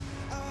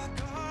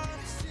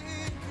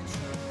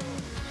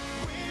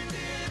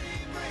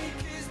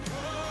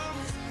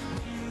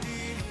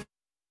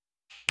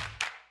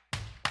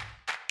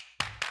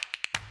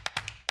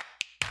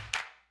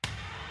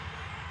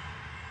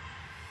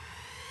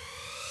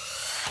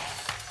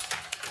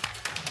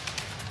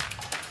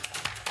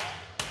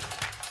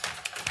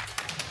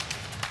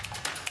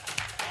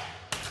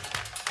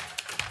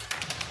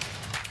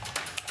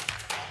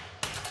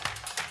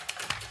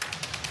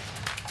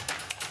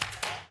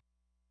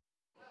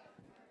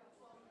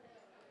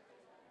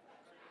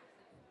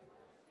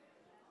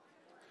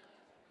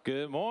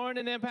Good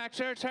morning, Impact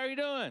Church. How are you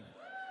doing?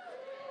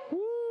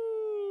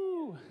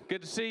 Woo!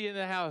 Good to see you in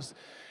the house.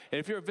 And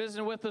if you're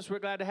visiting with us, we're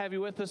glad to have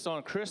you with us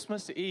on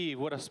Christmas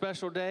Eve. What a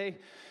special day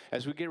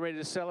as we get ready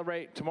to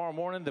celebrate tomorrow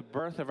morning the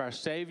birth of our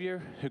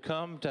Savior who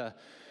come to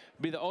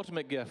be the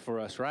ultimate gift for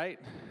us, right?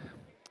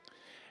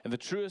 And the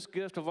truest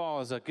gift of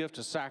all is a gift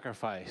of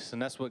sacrifice. And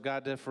that's what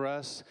God did for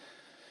us.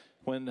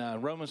 When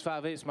Romans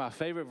 5:8 is my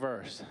favorite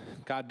verse,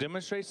 God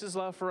demonstrates his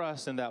love for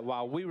us in that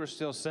while we were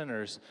still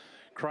sinners,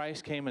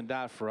 Christ came and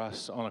died for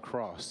us on a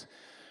cross.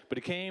 But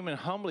he came and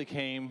humbly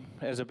came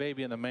as a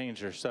baby in a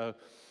manger. So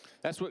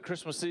that's what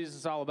Christmas season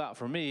is all about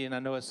for me, and I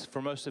know it's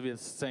for most of you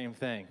it's the same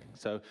thing.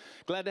 So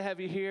glad to have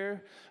you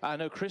here. I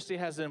know Christy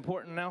has an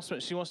important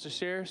announcement she wants to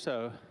share,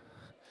 so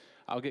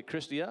I'll get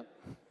Christy up.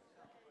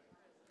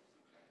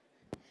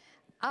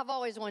 I've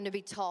always wanted to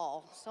be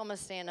tall, so I'm going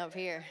to stand up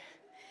here.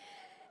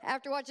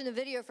 After watching the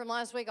video from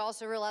last week, I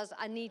also realized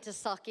I need to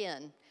suck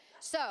in.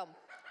 So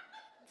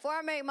before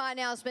I make my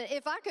announcement,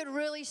 if I could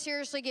really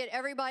seriously get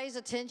everybody's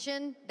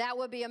attention, that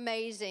would be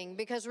amazing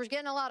because we're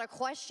getting a lot of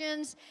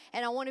questions,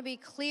 and I want to be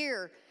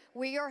clear.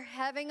 We are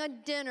having a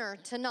dinner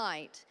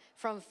tonight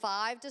from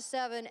 5 to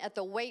 7 at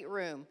the weight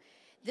room.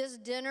 This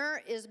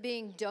dinner is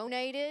being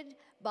donated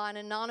by an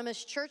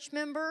anonymous church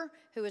member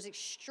who is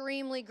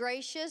extremely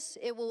gracious.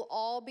 It will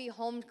all be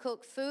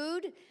home-cooked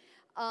food,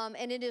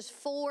 and it is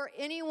for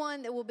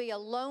anyone that will be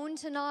alone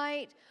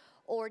tonight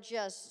or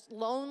just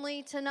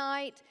lonely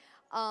tonight.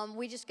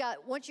 We just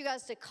want you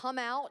guys to come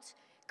out,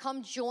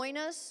 come join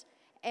us,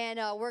 and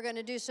we're going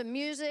to do some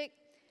music.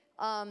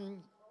 We're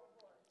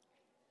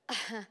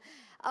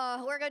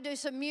going to do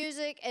some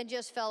music and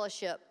just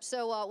fellowship.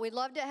 So we'd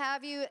love to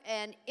have you,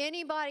 and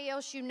anybody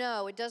else you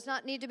know. It does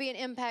not need to be an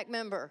Impact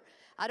member.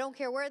 I don't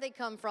care where they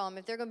come from.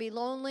 If they're going to be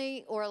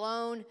lonely or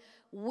alone,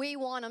 we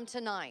want them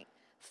tonight.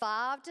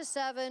 5 to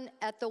 7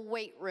 at the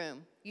weight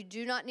room. You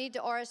do not need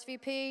to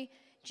RSVP.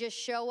 Just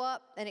show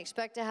up and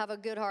expect to have a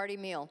good hearty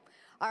meal.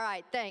 All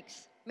right,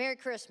 thanks. Merry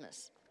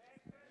Christmas.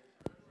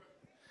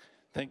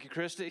 Thank you,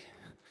 Christy.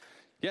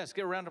 Yes,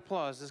 give a round of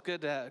applause. It's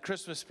good to have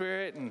Christmas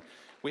spirit, and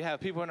we have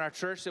people in our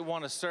church that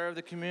want to serve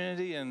the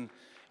community and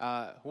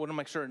want to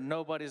make sure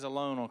nobody's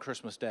alone on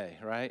Christmas Day,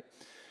 right?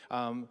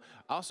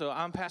 Also,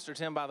 I'm Pastor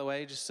Tim, by the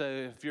way, just so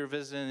if you're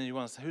visiting and you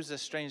want to say, who's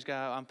this strange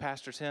guy? I'm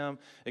Pastor Tim,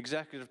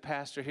 executive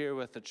pastor here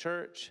with the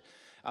church.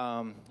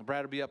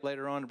 Brad will be up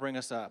later on to bring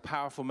us a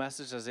powerful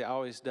message, as he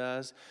always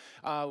does.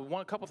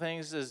 One couple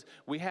things is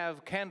we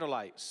have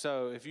candlelight.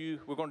 So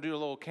we're going to do a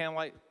little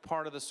candlelight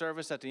part of the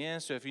service at the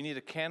end. So if you need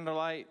a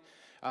candlelight,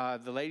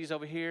 the ladies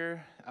over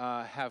here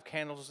have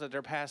candles that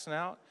they're passing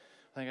out.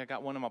 I think I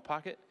got one in my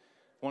pocket.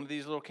 One of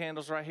these little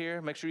candles right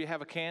here. Make sure you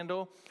have a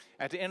candle.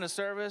 At the end of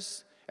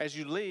service, as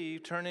you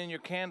leave, turn in your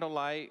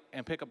candlelight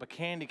and pick up a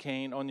candy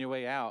cane on your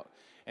way out.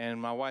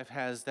 And my wife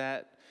has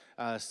that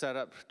set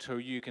up so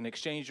you can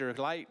exchange your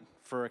light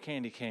for a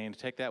candy cane to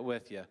take that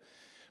with you.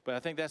 But I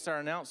think that's our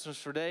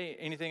announcements for today.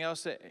 Anything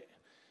else that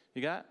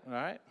you got? All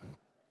right.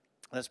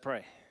 Let's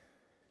pray.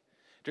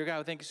 Dear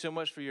God, thank you so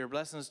much for your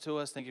blessings to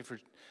us. Thank you for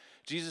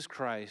Jesus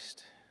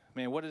Christ.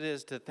 Man, what it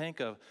is to think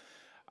of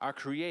our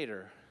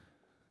Creator.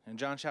 And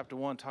John chapter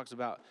 1 talks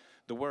about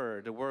the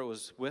Word. The Word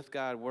was with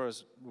God. Word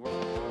was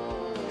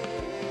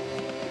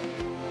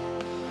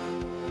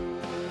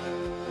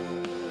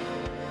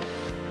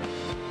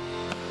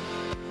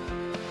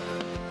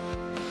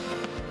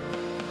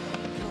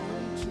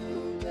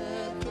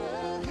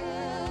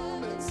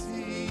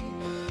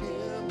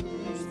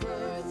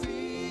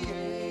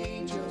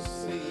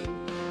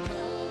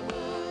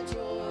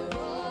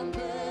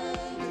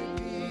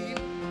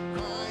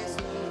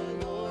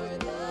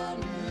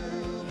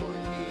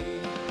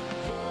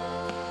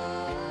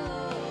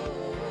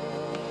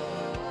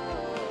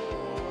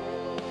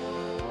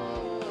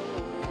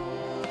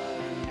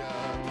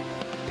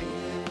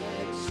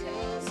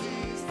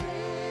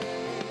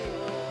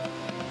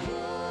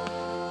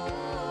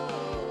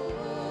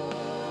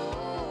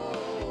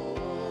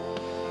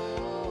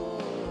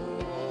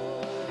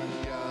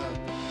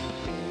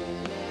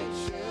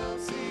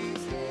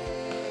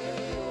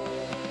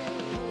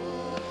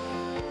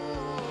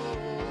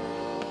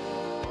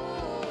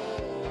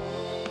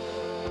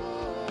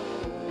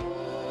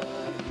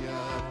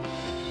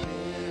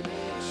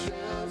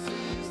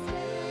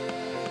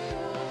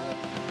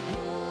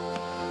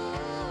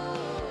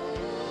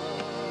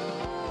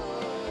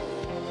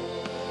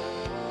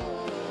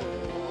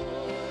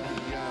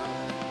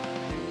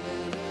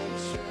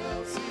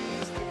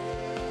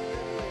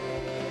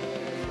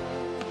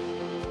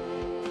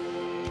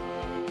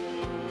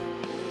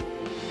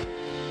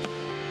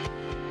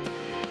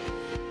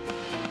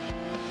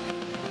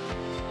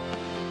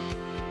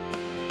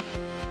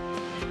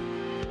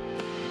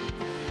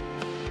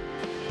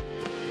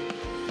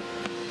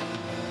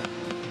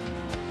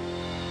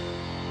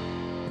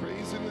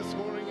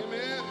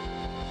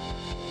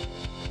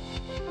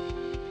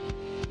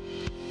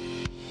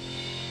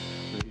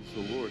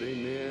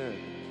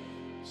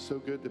So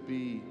good to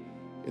be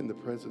in the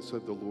presence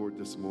of the Lord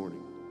this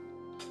morning.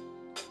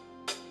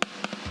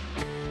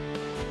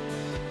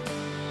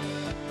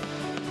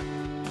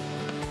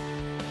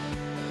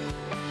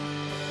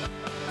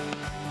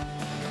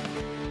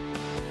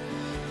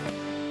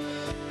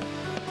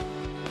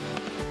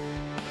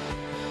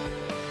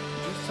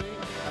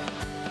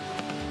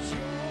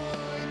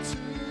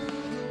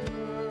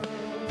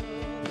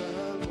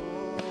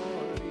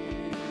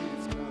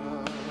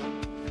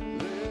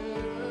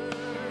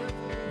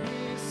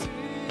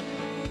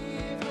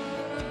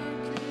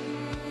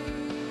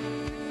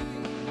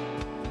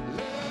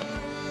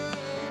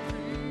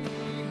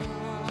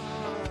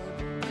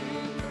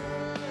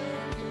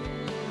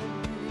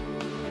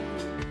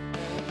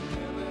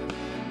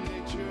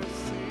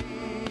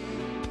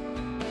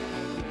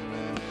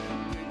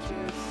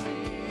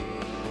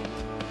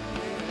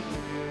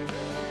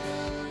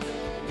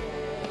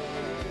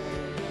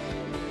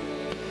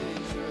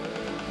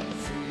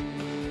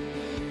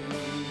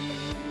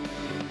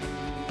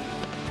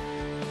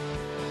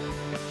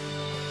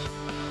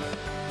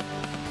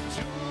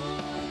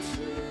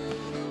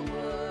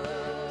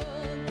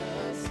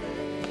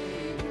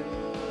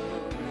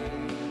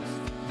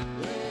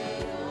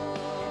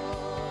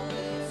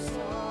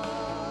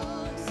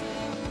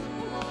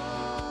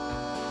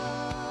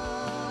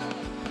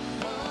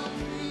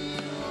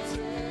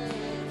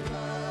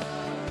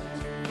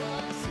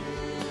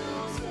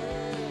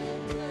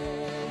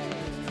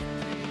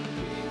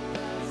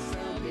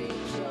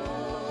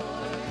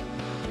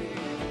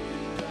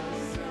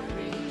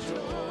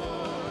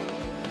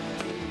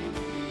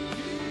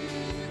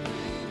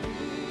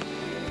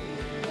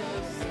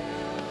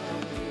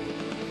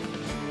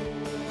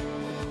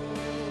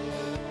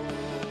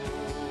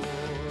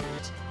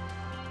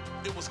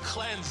 was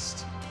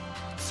cleansed,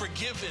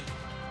 forgiven,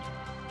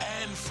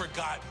 and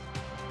forgotten.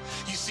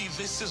 You see,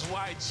 this is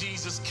why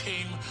Jesus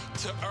came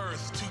to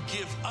earth, to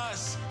give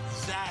us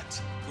that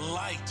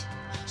light,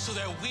 so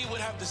that we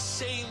would have the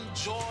same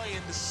joy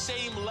and the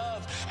same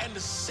love and the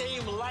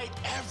same light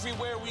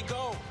everywhere we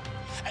go.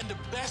 And the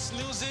best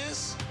news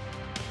is,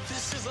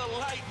 this is a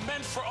light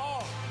meant for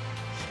all.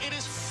 It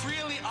is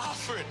freely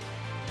offered.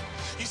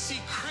 You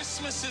see,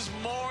 Christmas is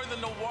more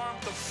than the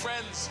warmth of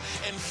friends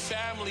and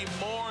family,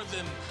 more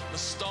than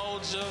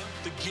nostalgia,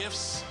 the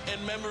gifts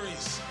and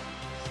memories.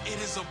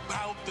 It is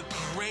about the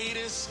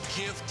greatest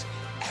gift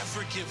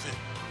ever given,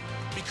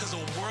 because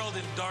a world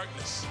in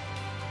darkness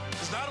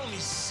has not only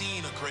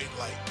seen a great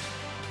light,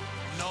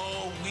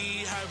 no,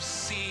 we have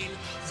seen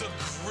the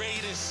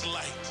greatest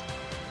light,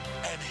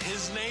 and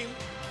his name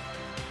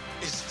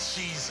is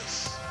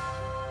Jesus.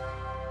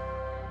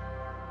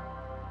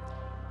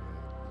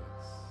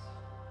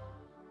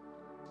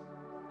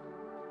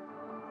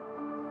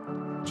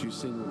 Would you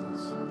sing with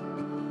us?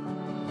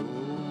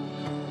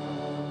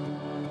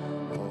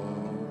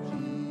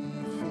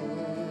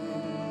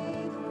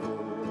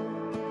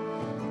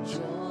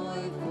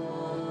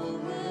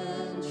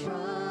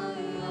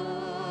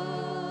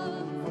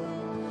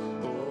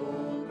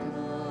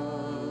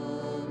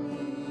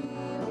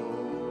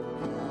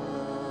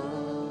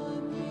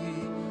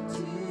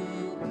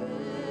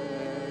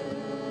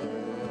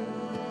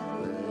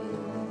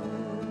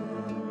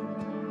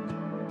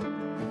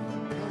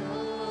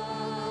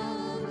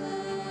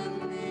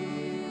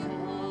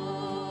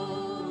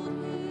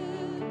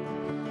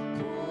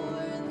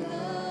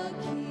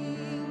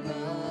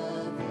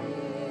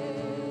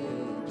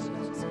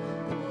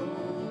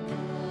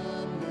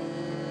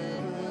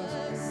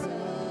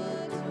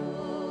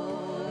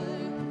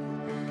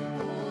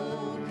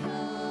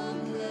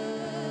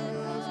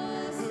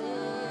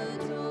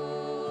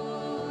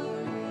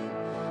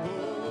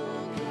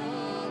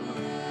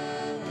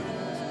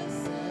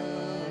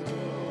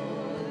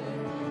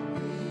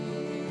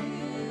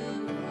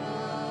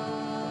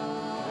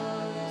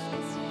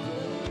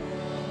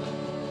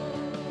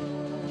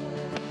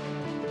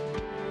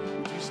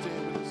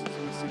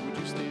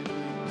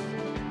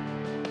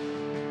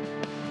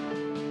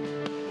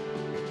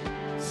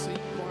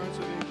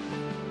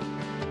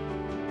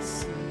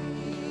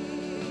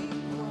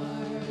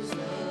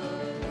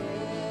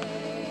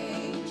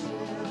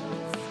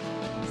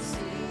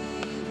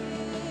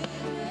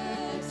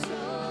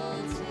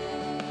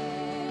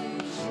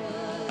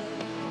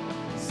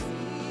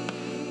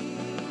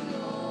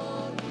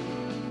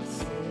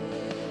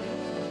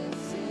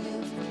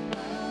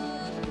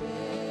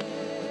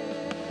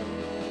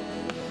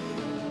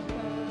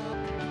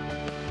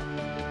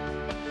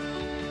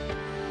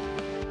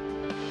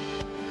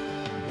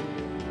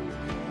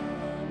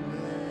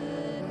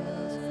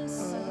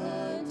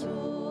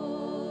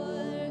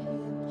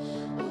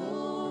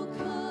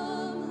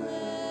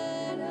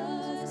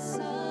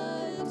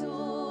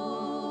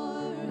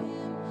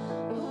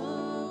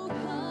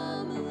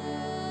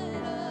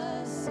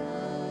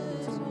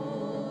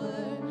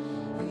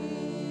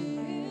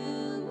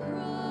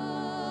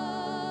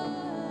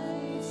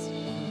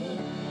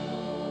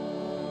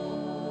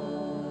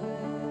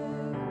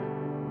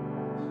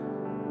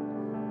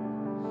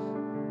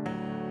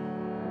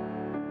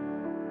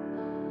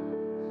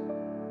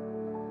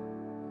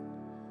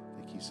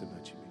 So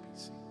much. You may be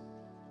seated.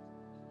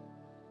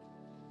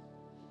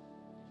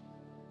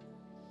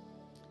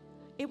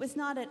 It was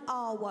not at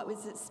all what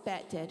was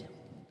expected.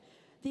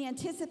 The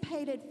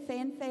anticipated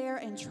fanfare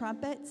and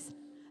trumpets,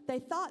 they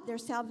thought their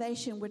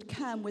salvation would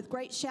come with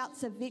great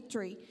shouts of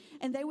victory,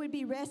 and they would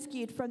be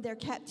rescued from their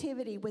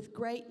captivity with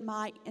great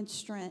might and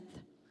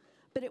strength.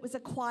 But it was a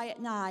quiet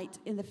night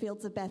in the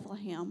fields of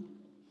Bethlehem.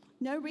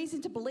 No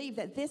reason to believe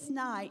that this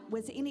night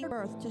was any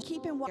birth to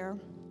keep in water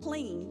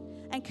clean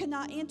and could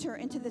not enter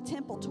into the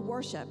temple to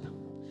worship.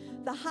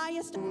 The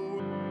highest.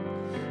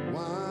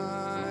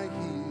 Why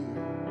here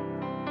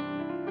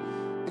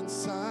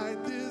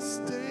inside this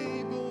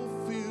stable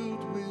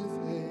filled with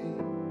hay?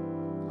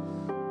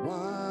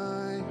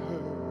 Why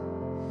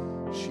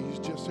her? She's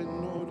just an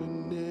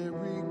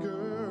ordinary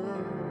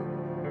girl.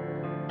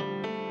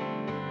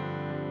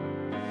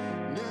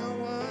 Now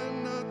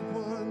I'm not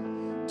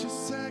one to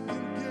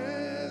second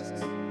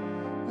guess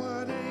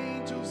what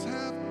angels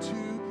have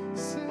to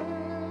say.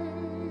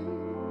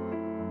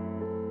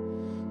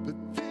 But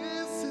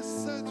this is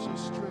such a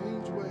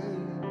strange way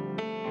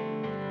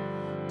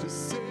to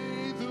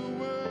say the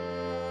word.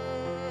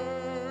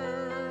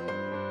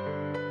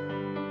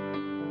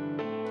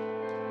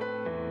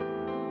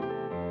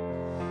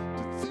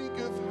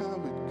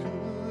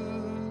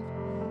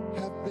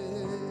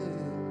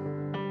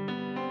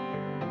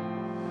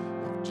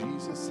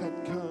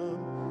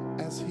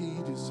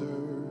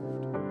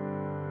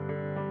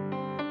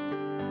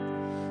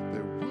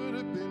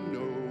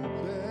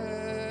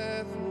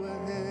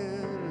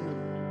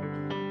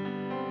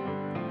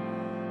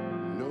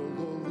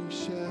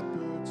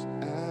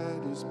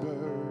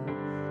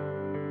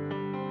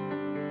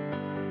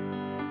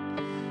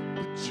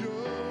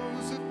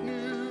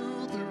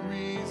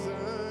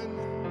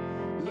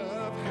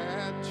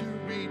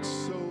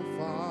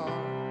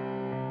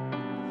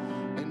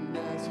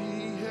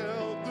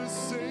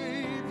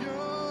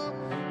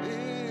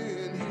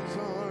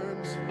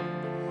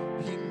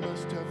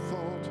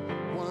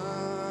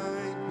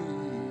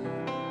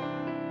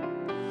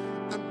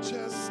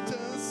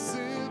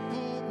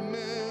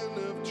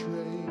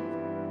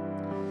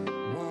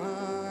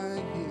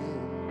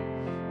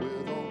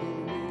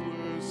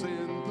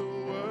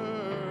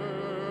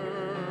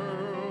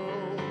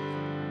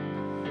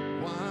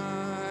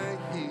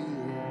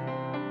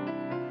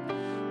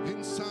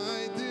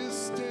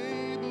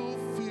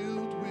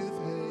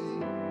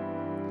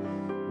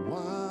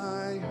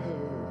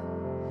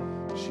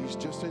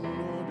 just an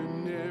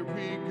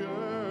ordinary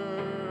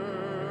girl.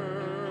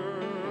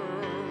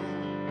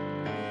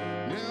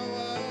 Now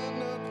I'm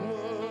not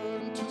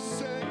one to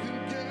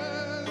second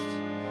guess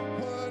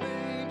what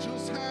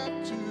angels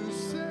have to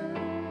say,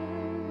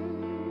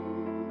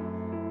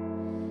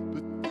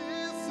 but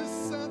this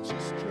is such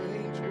a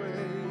strange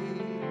way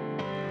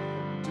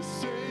to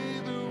say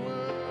the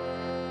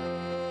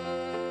word.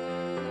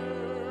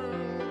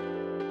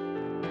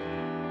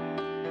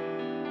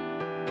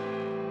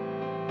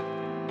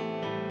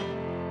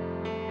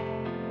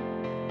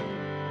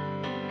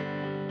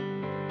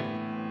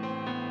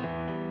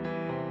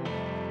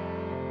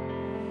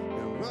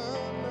 Now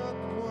I'm not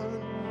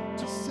one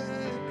to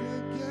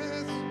second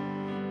guess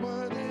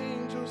what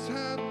angels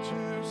have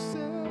to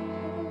say,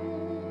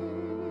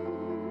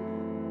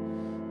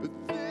 but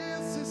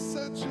this is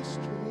such a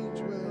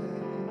strange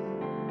way,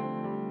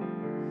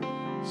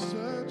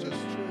 such a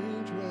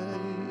strange way.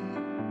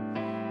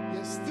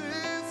 Yes,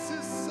 this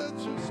is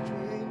such a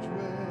strange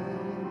way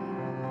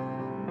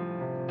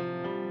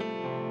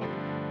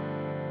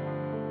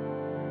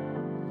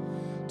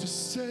to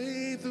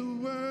say the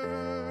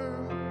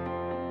word.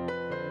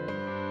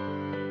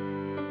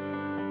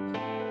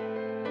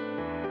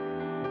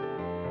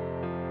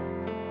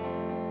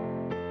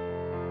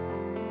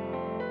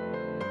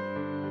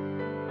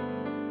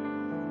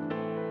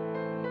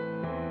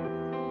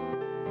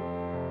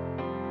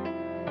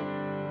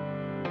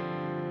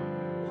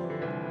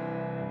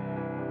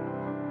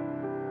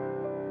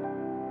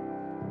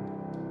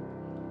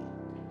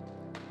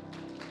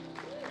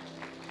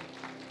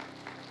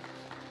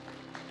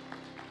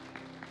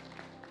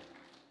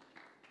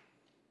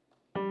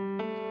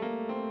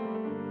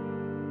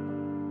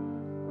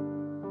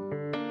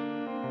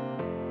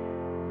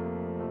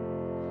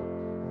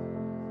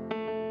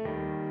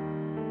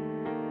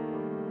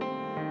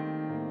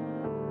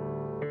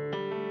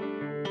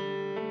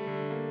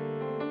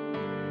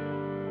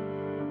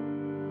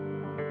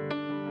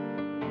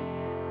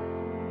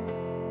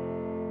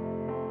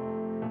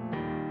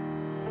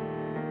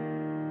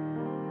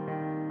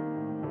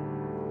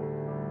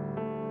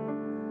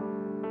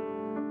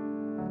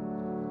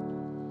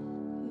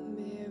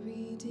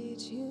 Mary,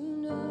 did you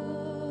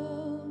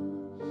know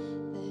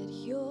that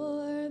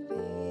your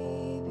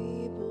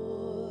baby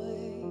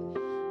boy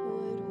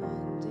would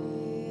one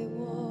day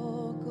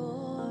walk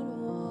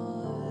on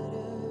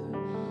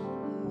water?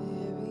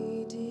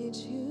 Mary, did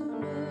you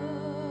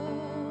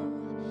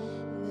know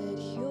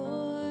that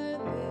your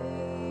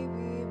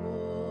baby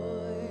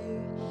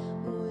boy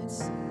would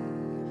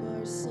save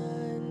our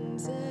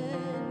sons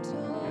and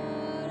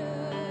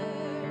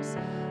daughters?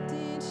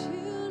 Did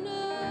you know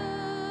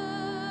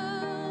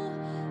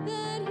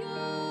that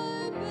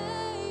your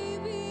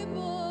baby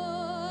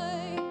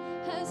boy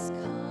has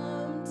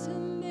come to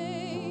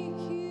make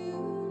you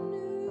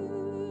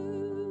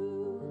new?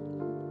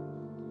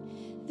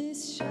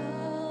 This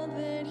child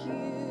that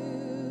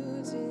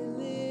you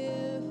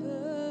delivered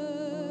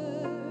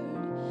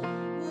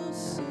will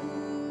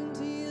soon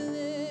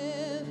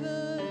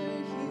deliver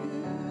you.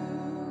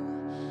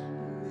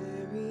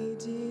 Mary,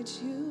 did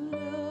you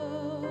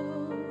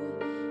know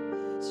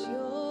that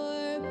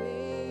your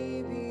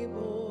baby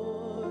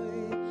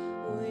boy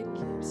would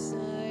give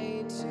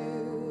sight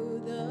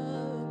to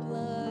the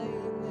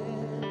blind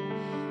man?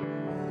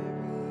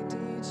 Mary,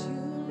 did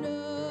you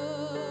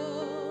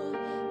know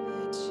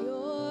that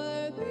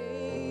your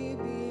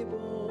baby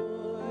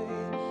boy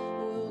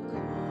will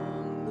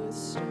calm the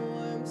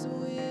storms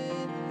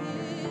with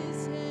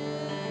his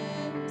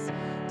hands?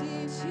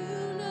 Did you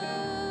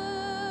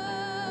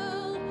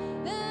know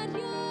that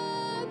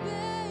your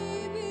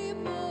baby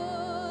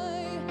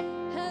boy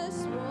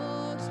has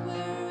walked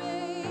where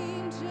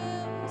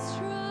angels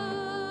trod?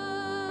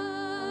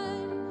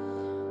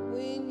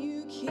 When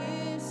you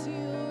kiss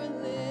your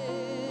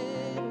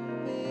little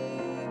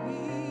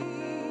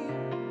baby,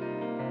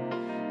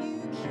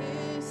 you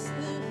kiss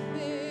the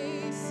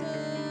face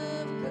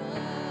of God.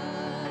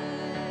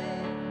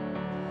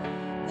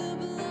 The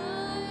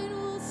blind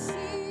will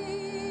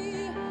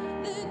see,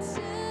 the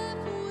deaf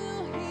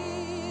will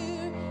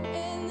hear,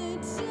 and the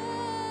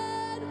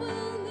dead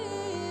will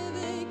live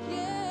again.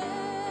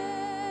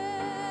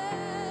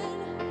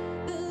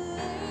 The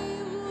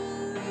lame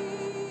will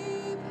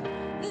leap,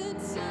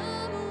 the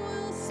dumb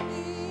will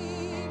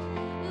speak,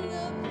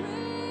 the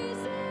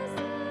praises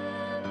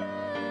of the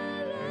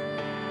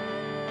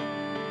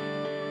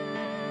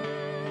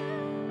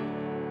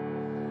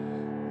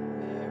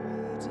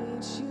Mary,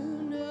 did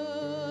you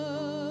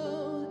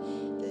know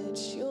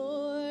that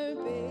your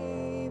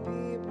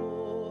baby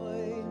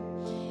boy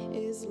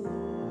is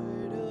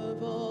Lord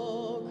of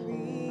all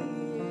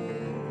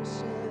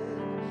creation?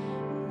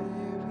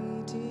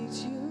 Mary, did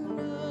you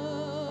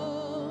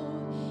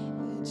know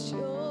that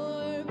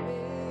your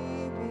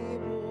baby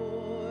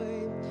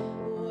boy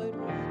would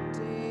one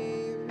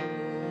day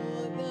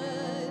rule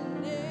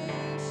the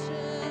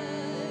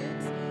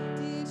nations?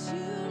 Did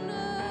you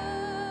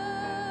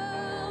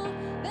know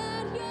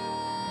that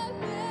your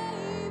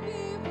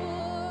baby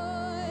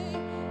boy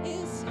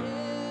is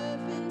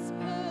heaven's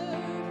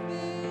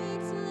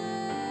perfect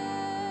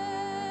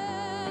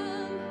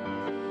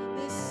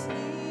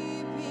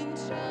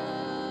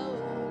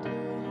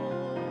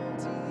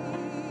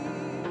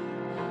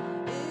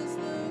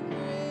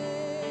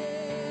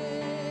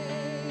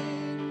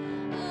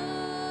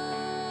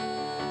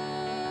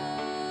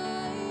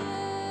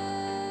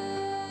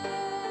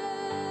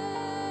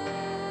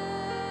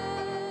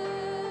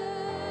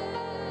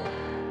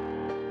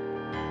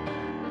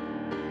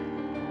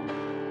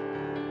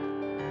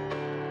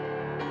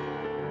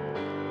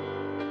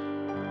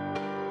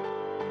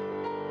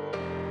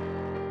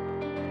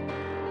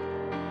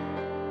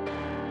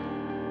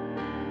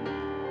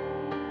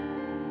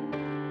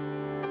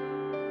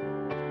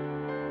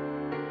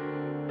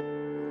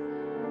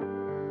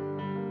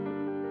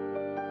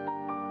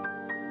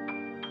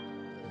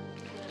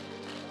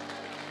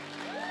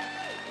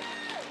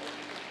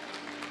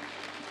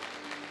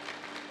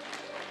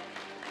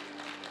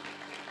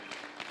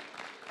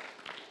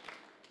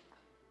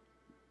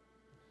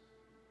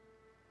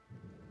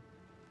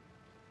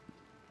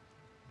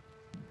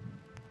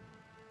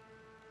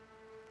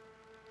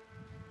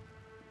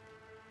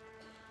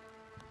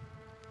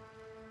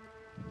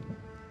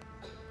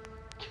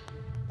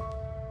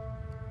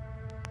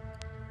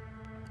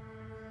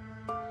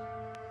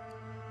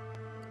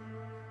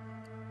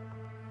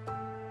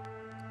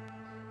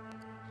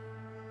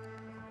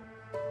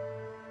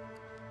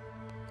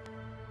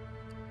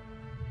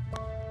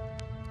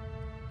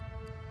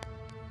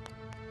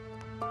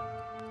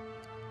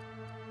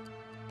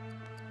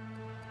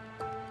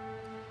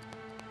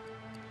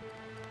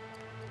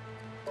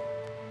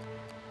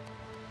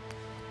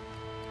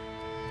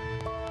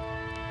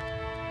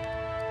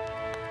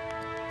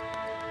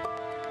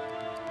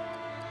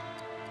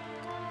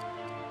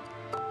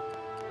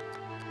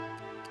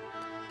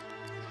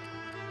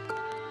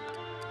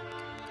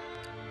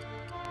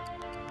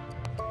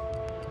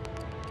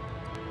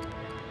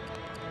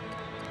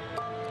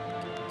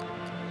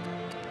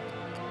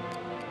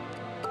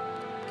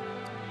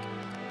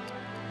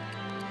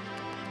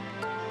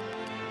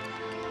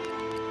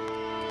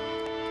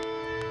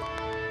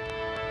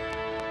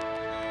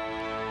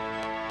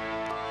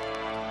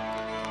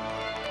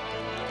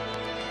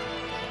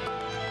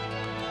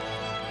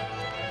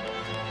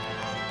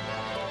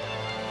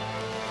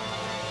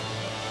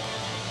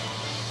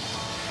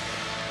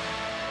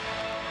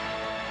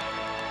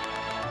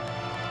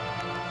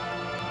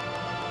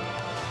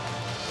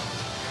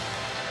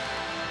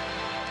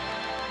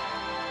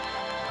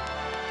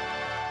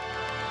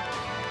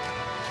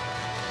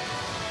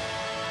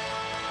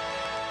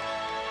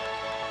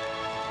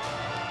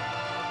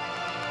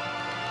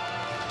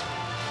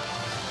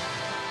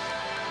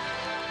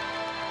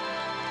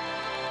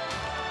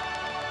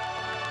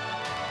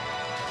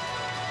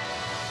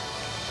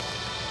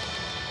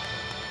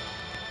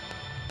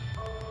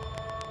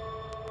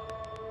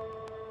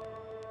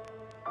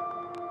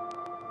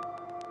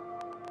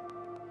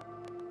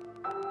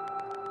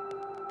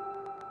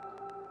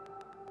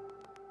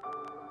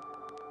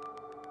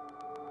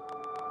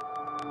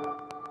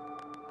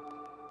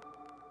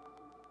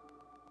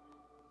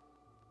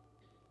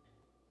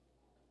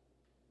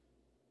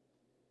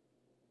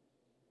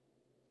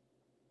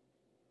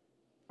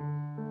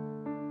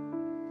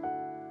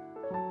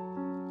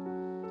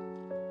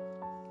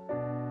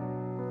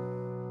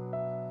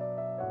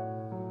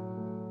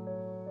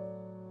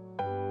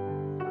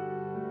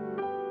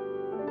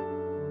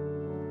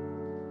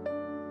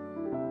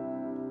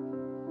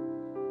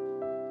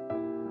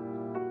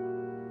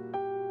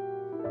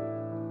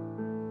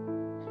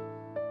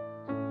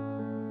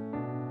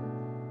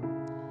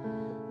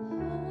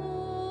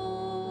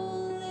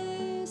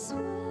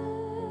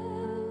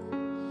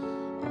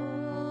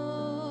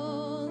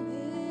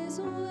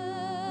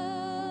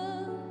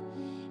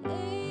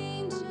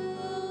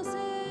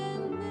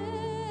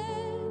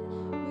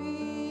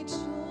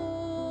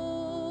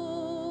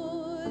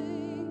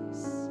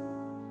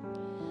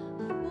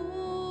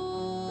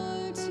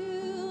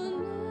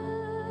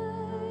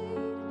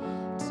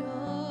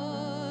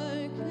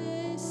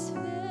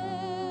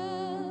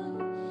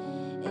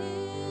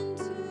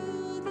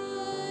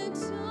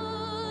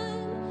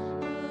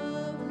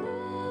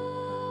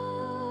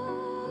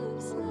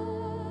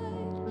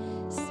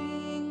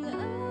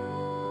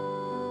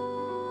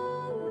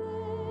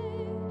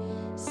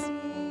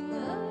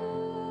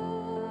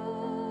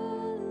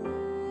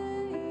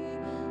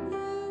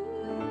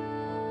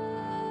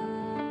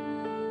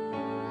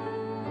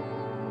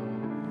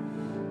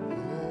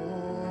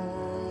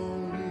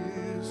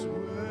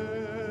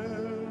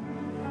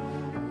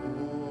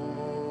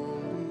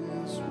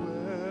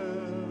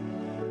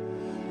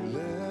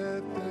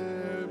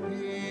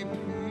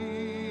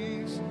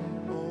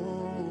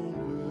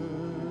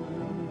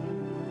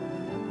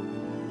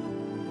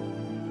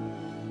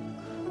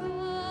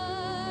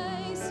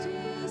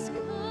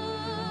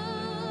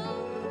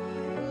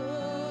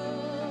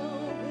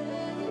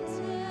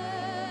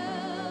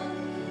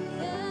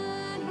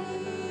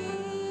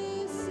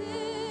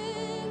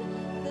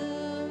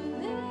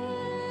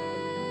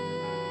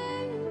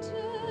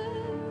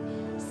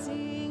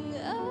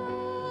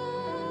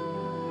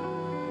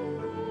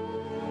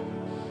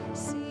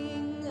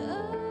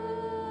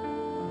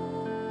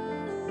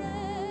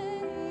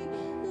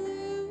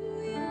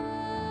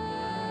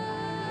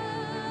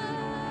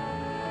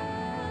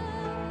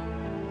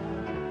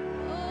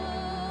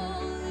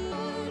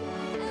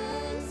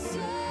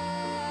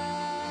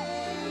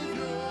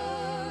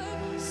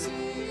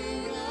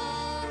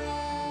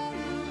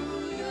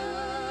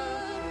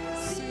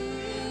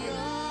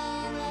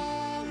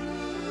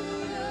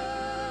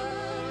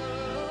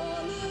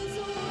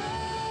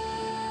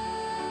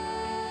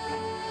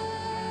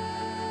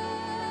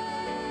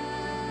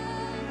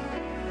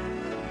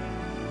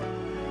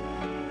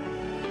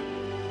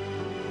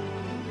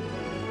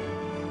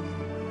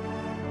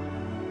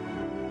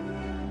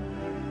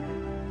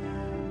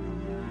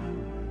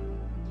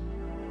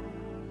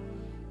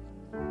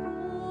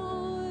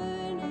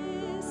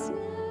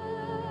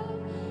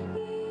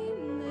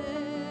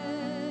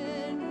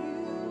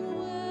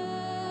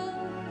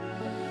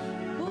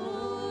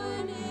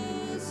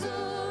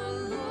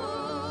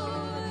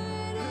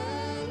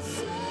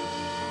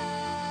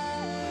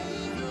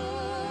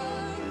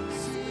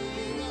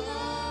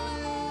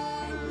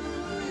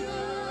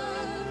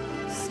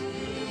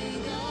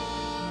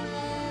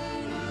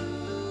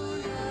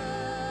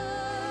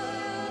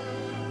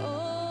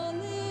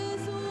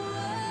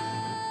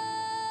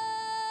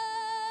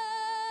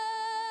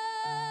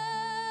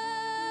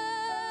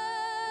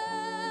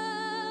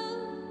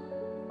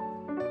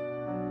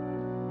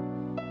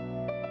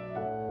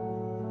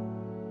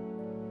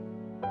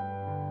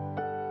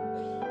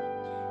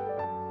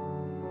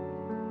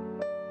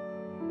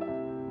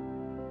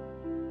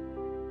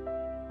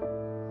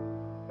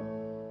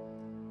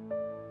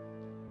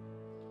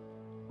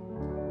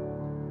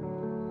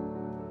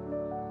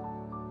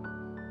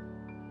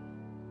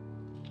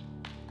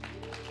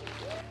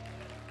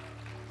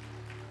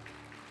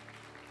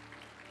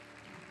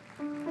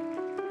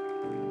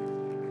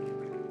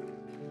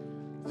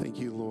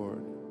Thank you,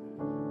 Lord.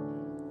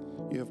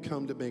 You have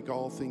come to make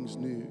all things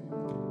new.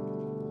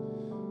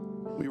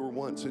 We were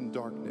once in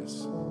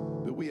darkness,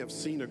 but we have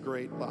seen a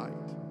great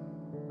light.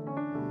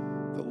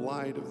 The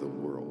light of the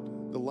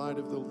world, the light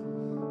of the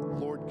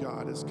Lord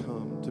God has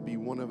come to be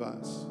one of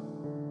us.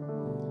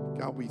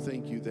 God, we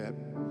thank you that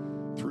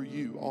through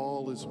you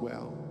all is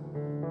well.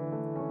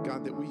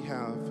 God, that we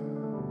have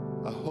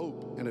a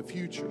hope and a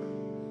future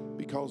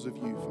because of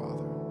you,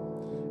 Father.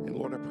 And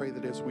Lord, I pray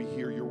that as we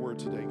hear your word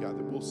today, God,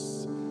 that we'll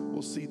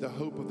see the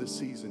hope of the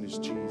season is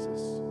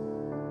Jesus.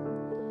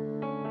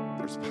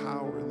 There's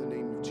power in the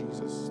name of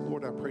Jesus.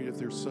 Lord, I pray if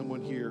there's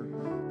someone here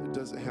that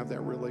doesn't have that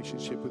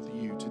relationship with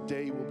you,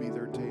 today will be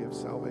their day of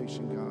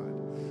salvation, God.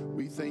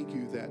 We thank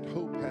you that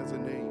hope has a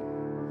name,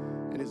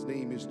 and his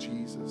name is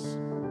Jesus.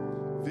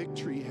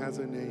 Victory has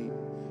a name,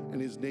 and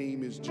his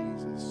name is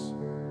Jesus.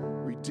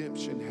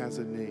 Redemption has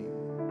a name,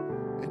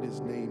 and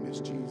his name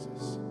is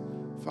Jesus.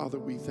 Father,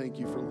 we thank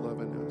you for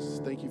loving us.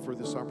 Thank you for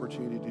this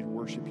opportunity to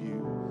worship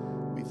you.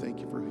 We thank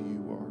you for who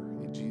you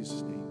are. In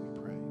Jesus' name we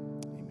pray.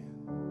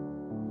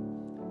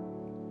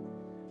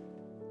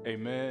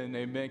 Amen. Amen,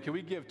 amen. Can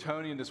we give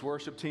Tony and this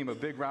worship team a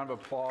big round of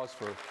applause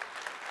for,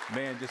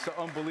 man, just an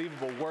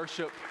unbelievable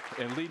worship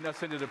and leading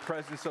us into the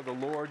presence of the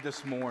Lord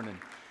this morning.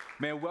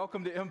 Man,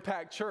 welcome to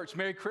Impact Church.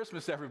 Merry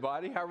Christmas,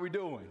 everybody. How are we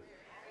doing?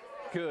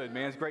 Good,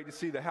 man. It's great to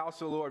see the house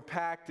of the Lord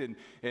packed and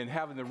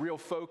having the real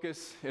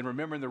focus and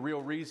remembering the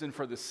real reason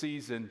for the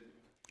season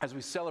as we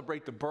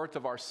celebrate the birth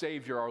of our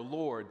Savior, our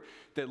Lord,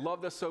 that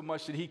loved us so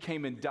much that he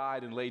came and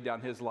died and laid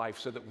down his life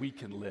so that we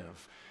can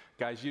live.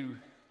 Guys, you're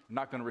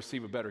not going to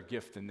receive a better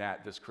gift than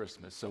that this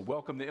Christmas. So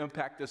welcome to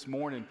Impact this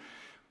morning.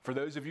 For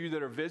those of you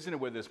that are visiting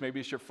with us, maybe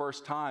it's your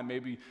first time,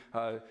 maybe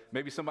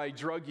somebody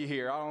drug you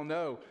here, I don't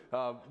know,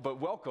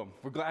 but welcome.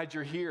 We're glad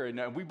you're here,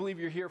 and we believe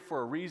you're here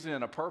for a reason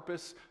and a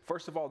purpose.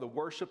 First of all, the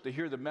worship, to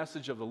hear the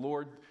message of the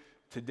Lord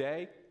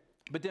today,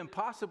 but then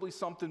possibly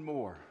something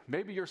more.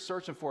 Maybe you're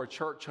searching for a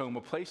church home,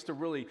 a place to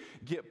really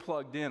get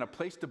plugged in, a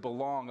place to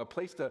belong, a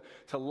place to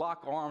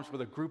lock arms with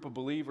a group of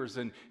believers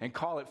and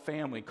call it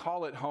family,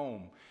 call it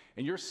home.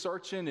 And you're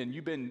searching and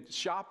you've been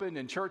shopping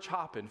and church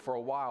hopping for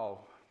a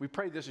while. We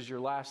pray this is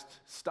your last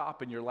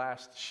stop and your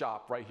last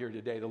shop right here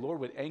today. The Lord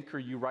would anchor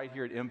you right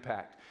here at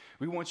Impact.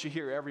 We want you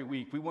here every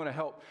week. We want to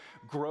help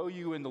grow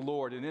you in the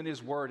Lord and in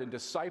his word and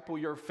disciple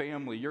your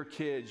family, your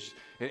kids,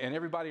 and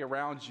everybody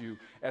around you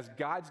as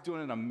God's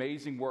doing an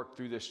amazing work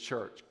through this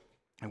church.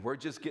 And we're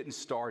just getting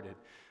started.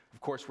 Of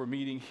course, we're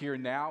meeting here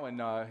now, and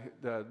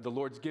the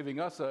Lord's giving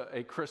us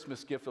a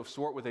Christmas gift of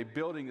sort with a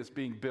building that's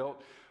being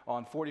built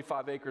on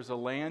 45 acres of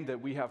land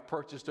that we have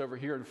purchased over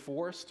here in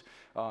Forest.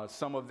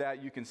 Some of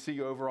that you can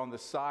see over on the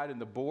side in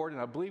the board,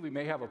 and I believe we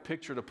may have a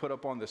picture to put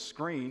up on the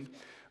screen.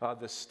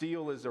 The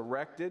steel is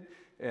erected,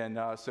 and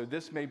so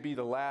this may be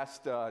the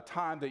last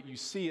time that you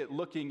see it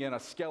looking in a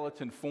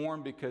skeleton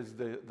form because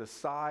the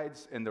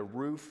sides and the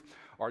roof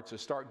are to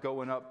start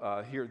going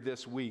up here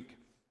this week.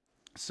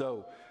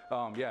 So,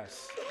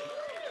 yes.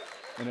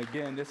 And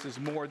again, this is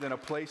more than a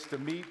place to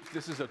meet.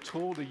 This is a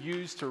tool to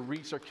use to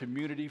reach our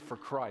community for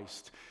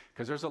Christ.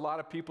 Because there's a lot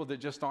of people that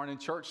just aren't in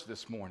church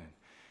this morning.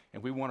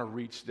 And we want to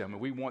reach them.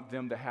 And we want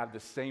them to have the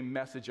same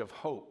message of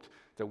hope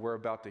that we're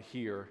about to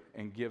hear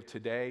and give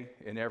today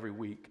and every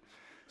week.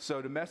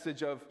 So the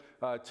message of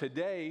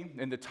today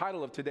and the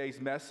title of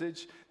today's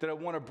message that I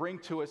want to bring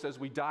to us as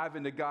we dive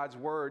into God's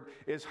word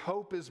is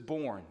Hope is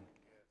Born.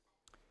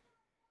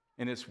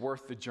 And it's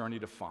worth the journey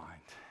to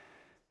find.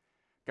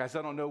 Guys,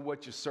 I don't know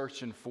what you're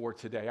searching for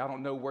today. I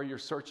don't know where you're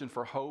searching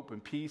for hope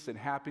and peace and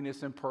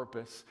happiness and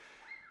purpose.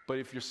 But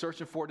if you're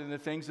searching for it in the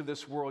things of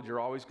this world,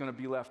 you're always going to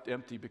be left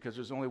empty because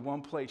there's only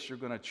one place you're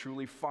going to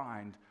truly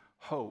find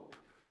hope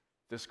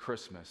this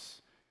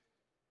Christmas.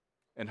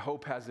 And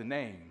hope has a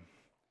name,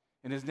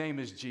 and his name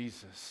is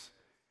Jesus.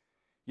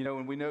 You know,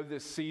 and we know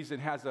this season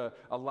has a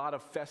lot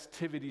of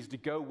festivities to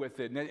go with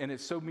it. And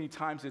it's so many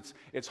times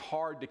it's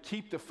hard to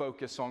keep the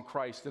focus on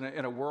Christ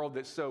in a world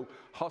that's so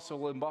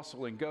hustle and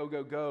bustle and go,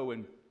 go, go.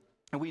 And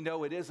we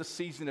know it is a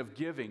season of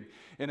giving.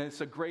 And it's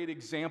a great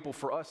example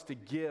for us to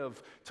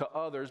give to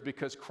others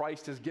because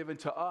Christ has given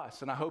to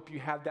us. And I hope you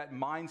have that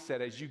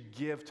mindset as you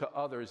give to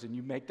others and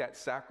you make that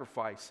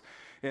sacrifice.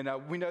 And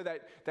we know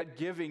that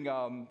giving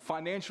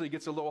financially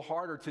gets a little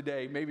harder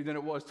today maybe than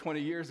it was 20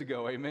 years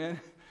ago.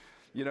 Amen?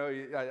 You know,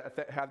 I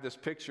have this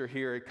picture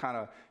here. It kind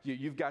of,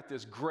 you've got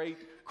this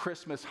great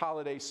Christmas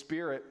holiday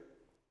spirit.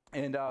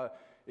 And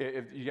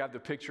if you have the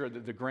picture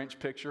of the Grinch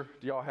picture,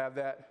 do y'all have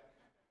that?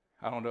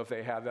 I don't know if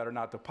they have that or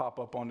not to pop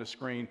up on the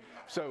screen.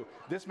 So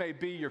this may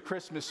be your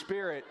Christmas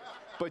spirit,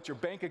 but your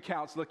bank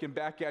account's looking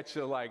back at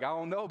you like, I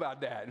don't know about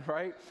that,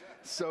 right?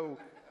 So,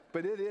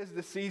 but it is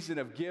the season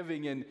of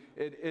giving, and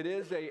it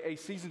is a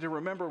season to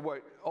remember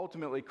what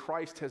ultimately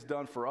Christ has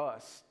done for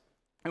us.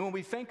 And when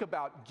we think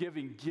about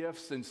giving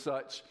gifts and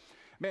such,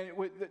 man,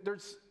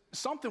 there's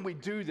something we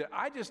do that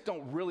I just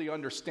don't really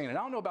understand. And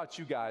I don't know about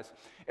you guys,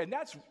 and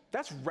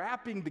that's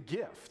wrapping the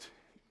gift.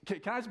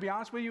 Can I just be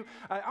honest with you?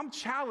 I'm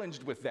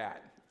challenged with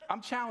that.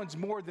 I'm challenged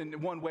more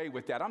than one way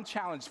with that. I'm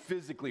challenged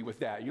physically with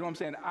that. You know what I'm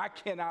saying? I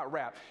cannot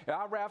wrap. If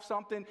I wrap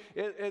something,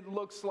 it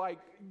looks like,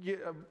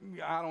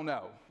 I don't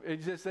know.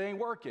 It just ain't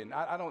working.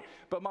 I don't.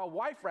 But my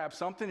wife wraps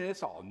something, and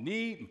it's all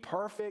neat and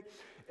perfect.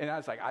 And I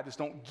was like, I just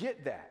don't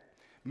get that.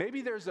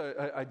 Maybe there's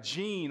a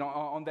gene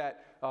on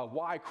that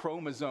Y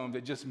chromosome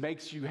that just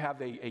makes you have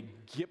a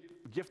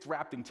gift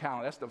wrapping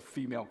talent. That's the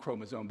female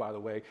chromosome, by the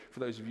way,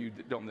 for those of you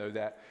that don't know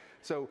that.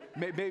 So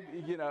maybe,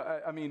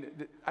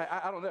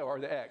 I don't know, or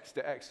the X,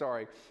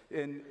 sorry,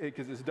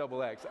 because it's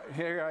double X.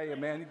 Here I am,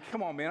 man.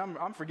 Come on, man.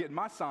 I'm forgetting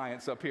my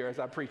science up here as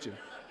I'm preaching.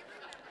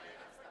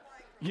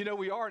 You know,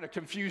 we are in a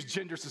confused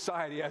gender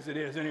society as it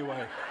is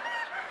anyway.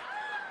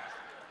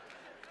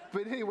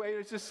 But anyway,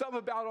 there's just something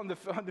about on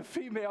the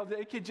female that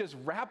it can just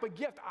wrap a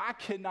gift. I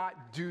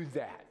cannot do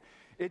that.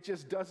 It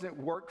just doesn't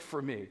work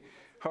for me,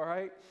 all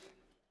right?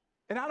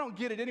 And I don't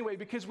get it anyway,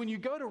 because when you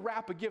go to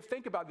wrap a gift,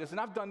 think about this, and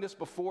I've done this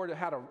before, to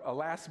had a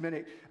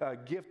last-minute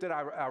gift that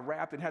I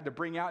wrapped and had to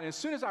bring out, and as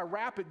soon as I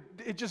wrap it,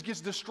 it just gets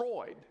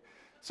destroyed.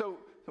 So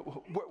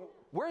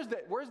where's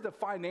the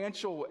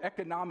financial,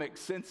 economic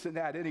sense in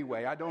that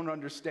anyway? I don't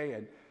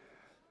understand.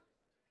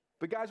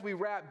 But guys, we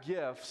wrap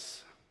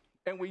gifts,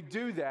 and we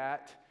do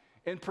that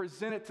and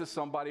present it to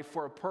somebody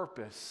for a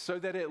purpose so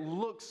that it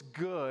looks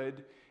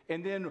good,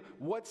 and then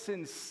what's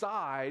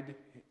inside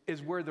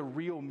is where the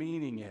real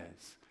meaning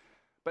is.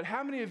 But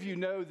how many of you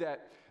know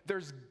that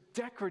there's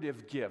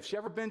decorative gifts? You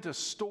ever been to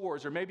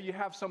stores, or maybe you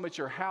have some at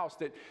your house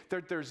that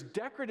there's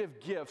decorative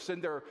gifts,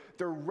 and they're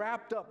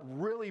wrapped up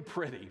really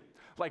pretty,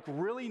 like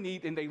really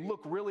neat, and they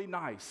look really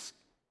nice,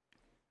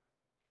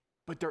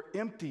 but they're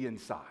empty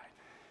inside.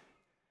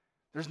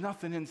 There's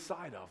nothing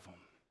inside of them.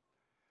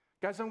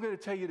 Guys, I'm going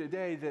to tell you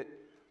today that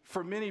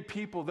for many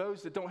people,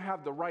 those that don't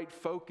have the right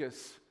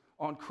focus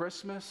on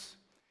Christmas,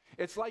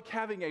 it's like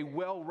having a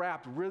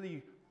well-wrapped,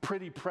 really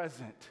pretty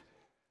present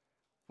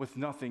with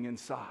nothing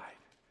inside.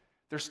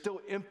 There's still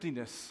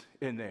emptiness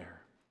in there.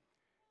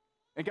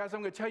 And guys, I'm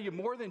going to tell you,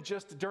 more than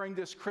just during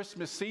this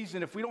Christmas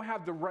season, if we don't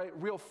have the right,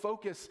 real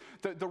focus,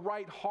 the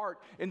right heart,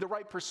 and the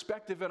right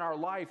perspective in our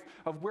life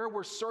of where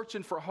we're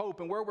searching for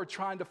hope and where we're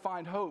trying to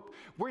find hope,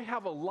 we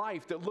have a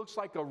life that looks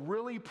like a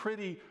really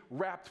pretty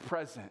wrapped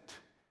present.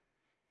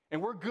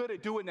 And we're good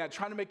at doing that,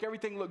 trying to make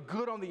everything look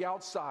good on the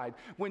outside,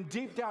 when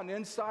deep down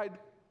inside,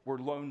 we're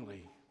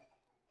lonely,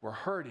 we're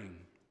hurting,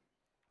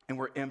 and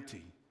we're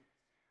empty.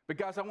 But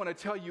guys, I want to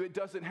tell you, it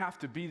doesn't have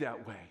to be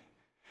that way.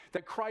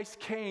 That Christ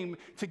came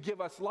to give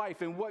us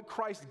life. And what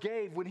Christ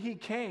gave when he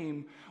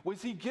came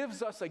was he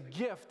gives us a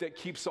gift that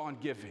keeps on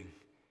giving.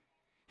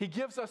 He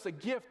gives us a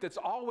gift that's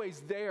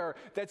always there,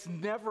 that's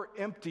never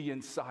empty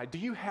inside. Do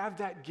you have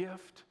that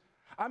gift?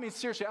 I mean,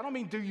 seriously, I don't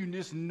mean do you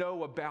just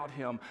know about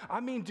him. I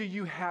mean, do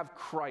you have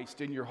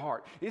Christ in your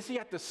heart? Is he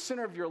at the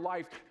center of your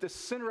life, the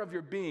center of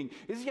your being?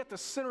 Is he at the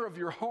center of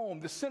your home,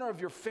 the center of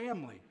your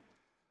family?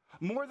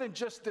 More than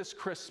just this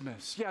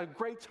Christmas. Yeah, a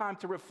great time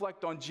to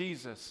reflect on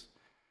Jesus.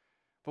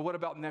 But what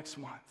about next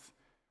month?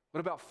 What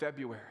about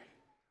February?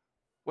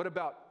 What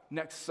about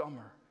next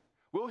summer?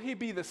 Will he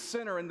be the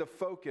center and the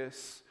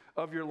focus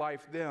of your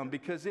life then?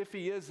 Because if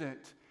he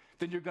isn't,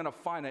 then you're going to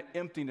find an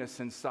emptiness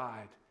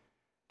inside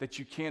that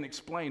you can't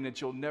explain,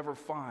 that you'll never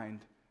find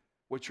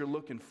what you're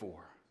looking for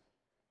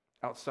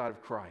outside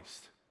of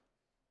Christ.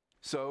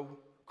 So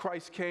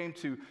Christ came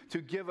to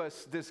give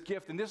us this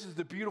gift, and this is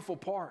the beautiful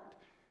part.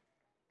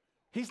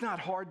 He's not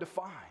hard to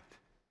find.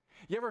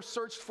 You ever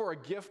searched for a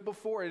gift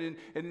before? And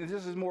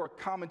this is more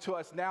common to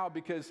us now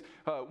because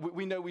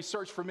we know we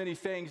search for many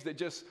things that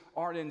just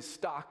aren't in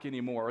stock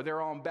anymore, or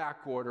they're on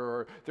back order,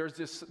 or there's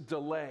this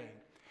delay.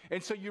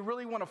 And so you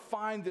really want to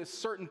find this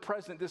certain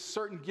present, this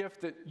certain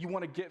gift that you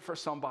want to get for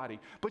somebody,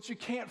 but you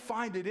can't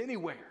find it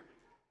anywhere.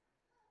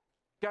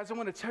 Guys, I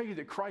want to tell you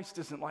that Christ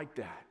isn't like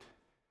that,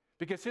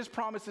 because his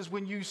promise is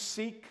when you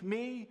seek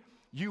me,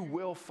 you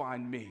will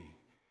find me.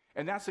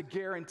 And that's a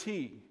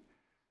guarantee.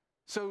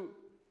 So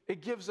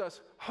it gives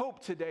us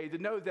hope today to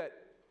know that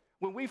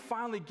when we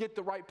finally get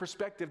the right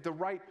perspective, the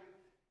right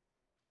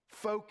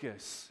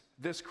focus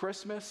this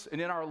Christmas and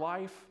in our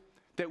life,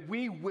 that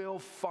we will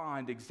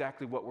find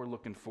exactly what we're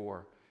looking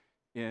for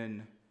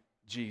in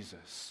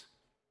Jesus.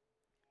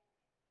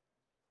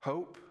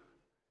 Hope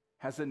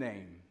has a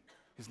name.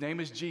 His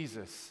name is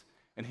Jesus,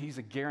 and he's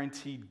a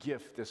guaranteed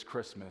gift this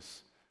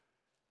Christmas.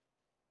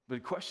 But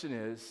the question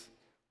is,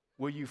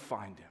 will you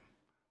find him?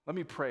 Let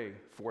me pray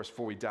for us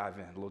before we dive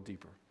in a little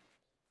deeper.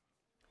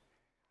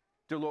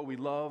 Dear Lord, we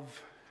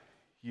love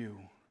you.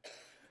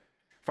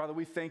 Father,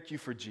 we thank you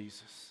for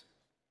Jesus.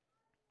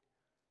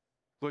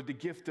 Lord, the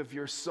gift of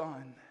your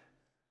Son,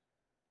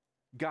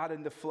 God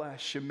in the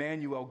flesh,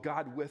 Emmanuel,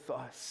 God with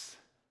us,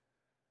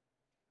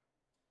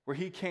 where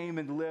he came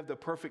and lived a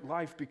perfect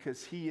life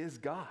because he is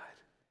God.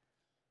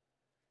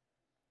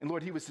 And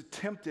Lord, he was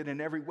tempted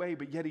in every way,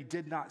 but yet he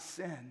did not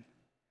sin.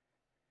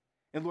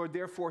 And Lord,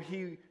 therefore,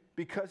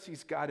 because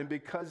he's God and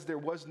because there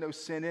was no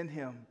sin in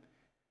him,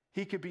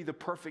 he could be the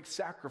perfect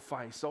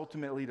sacrifice,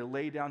 ultimately, to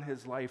lay down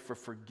his life for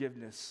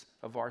forgiveness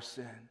of our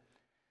sin.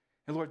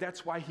 And Lord,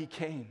 that's why he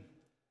came.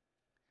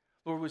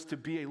 Lord, was to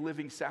be a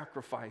living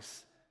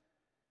sacrifice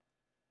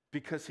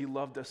because he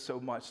loved us so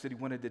much that he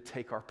wanted to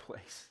take our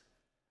place.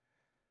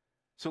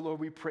 So, Lord,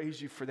 we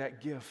praise you for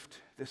that gift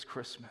this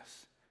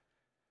Christmas.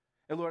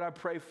 And Lord, I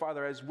pray,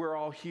 Father, as we're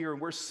all here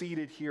and we're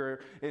seated here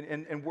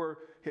and we're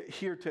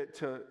here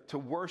to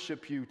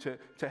worship you,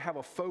 to have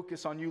a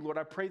focus on you, Lord,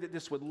 I pray that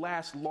this would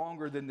last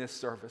longer than this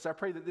service. I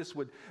pray that this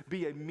would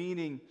be a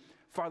meaning,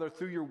 Father,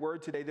 through your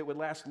word today that would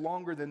last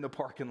longer than the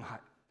parking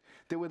lot,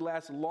 that would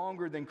last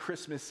longer than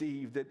Christmas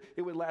Eve, that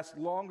it would last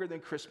longer than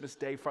Christmas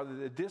Day, Father,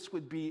 that this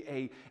would be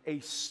a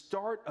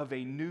start of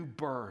a new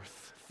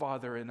birth,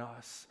 Father, in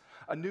us.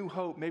 A new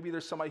hope. Maybe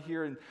there's somebody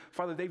here and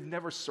Father, they've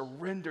never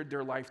surrendered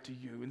their life to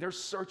you and they're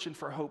searching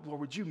for hope.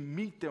 Lord, would you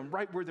meet them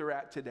right where they're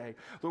at today?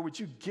 Lord, would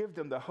you give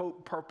them the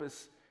hope,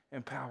 purpose,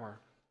 and power,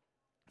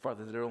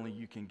 Father, that only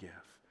you can give?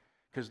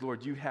 Because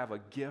Lord, you have a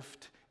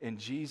gift in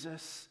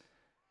Jesus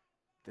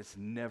that's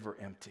never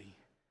empty.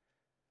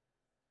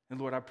 And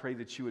Lord, I pray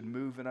that you would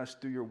move in us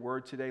through your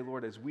word today,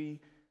 Lord, as we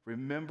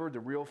remember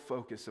the real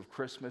focus of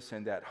Christmas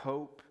and that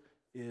hope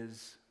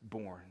is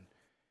born.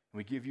 And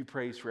we give you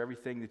praise for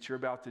everything that you're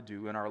about to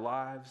do in our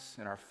lives,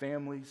 in our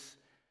families,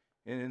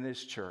 and in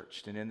this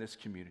church, and in this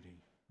community.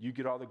 You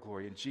get all the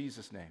glory. In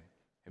Jesus' name,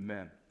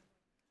 amen.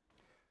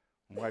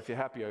 Well, if you're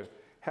happy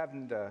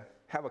having to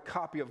have a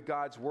copy of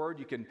God's word,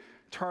 you can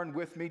turn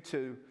with me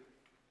to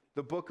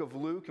the book of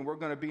Luke, and we're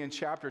going to be in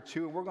chapter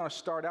 2, and we're going to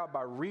start out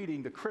by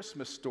reading the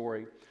Christmas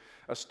story,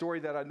 a story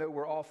that I know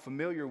we're all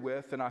familiar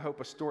with, and I hope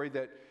a story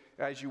that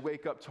as you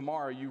wake up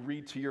tomorrow, you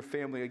read to your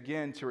family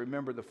again to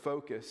remember the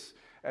focus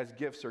as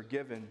gifts are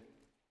given.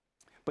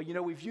 But you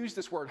know, we've used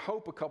this word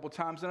hope a couple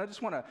times, and I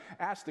just want to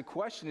ask the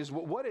question is,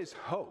 what is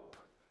hope?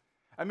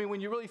 I mean,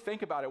 when you really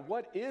think about it,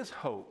 what is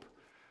hope?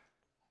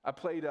 I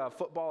played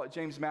football at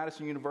James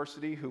Madison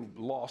University, who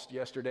lost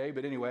yesterday,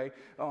 but anyway,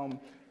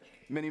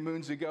 many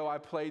moons ago I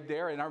played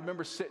there, and I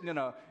remember sitting in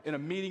a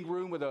meeting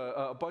room with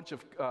a bunch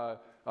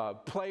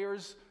of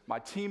players, my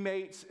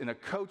teammates, and a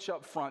coach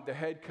up front, the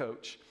head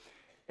coach,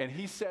 and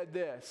he said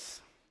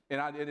this,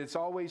 and it's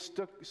always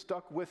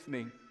stuck with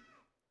me,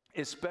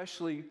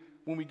 especially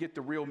when we get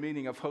the real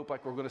meaning of hope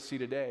like we're going to see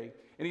today.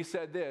 And he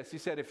said this, he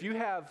said, if you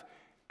have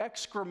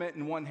excrement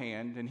in one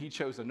hand, and he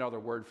chose another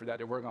word for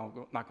that we're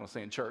not going to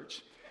say in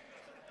church,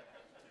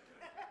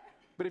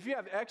 but if you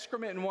have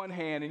excrement in one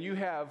hand and you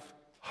have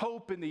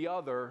hope in the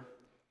other,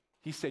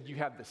 he said you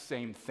have the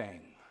same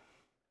thing.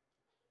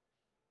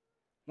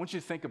 I want you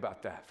to think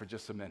about that for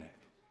just a minute.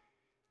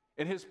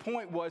 And his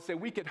point was that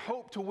we could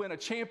hope to win a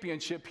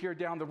championship here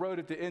down the road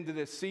at the end of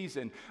this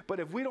season. But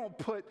if we don't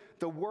put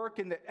the work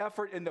and the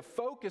effort and the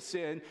focus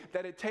in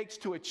that it takes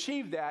to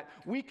achieve that,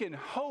 we can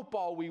hope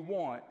all we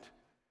want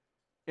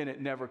and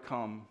it never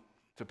come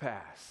to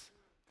pass.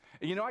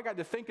 And you know, I got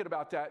to thinking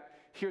about that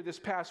here this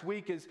past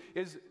week is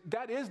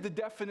that is the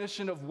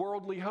definition of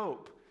worldly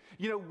hope.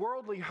 You know,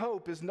 worldly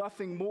hope is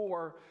nothing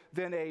more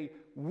than a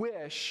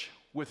wish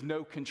with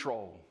no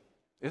control,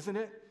 isn't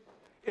it?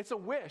 It's a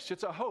wish.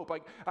 It's a hope.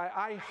 Like,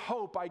 I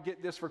hope I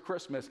get this for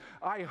Christmas.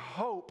 I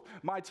hope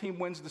my team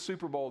wins the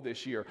Super Bowl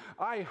this year.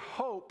 I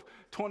hope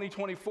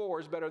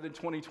 2024 is better than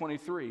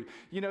 2023.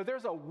 You know,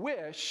 there's a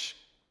wish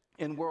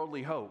in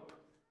worldly hope.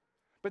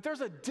 But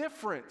there's a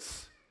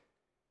difference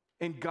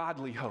in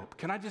godly hope.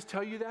 Can I just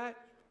tell you that?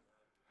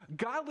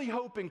 Godly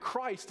hope in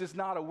Christ is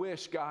not a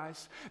wish,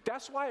 guys.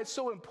 That's why it's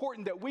so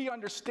important that we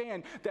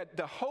understand that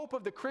the hope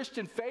of the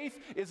Christian faith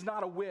is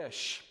not a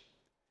wish.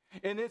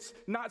 And it's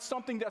not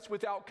something that's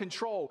without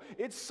control.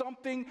 It's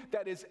something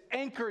that is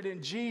anchored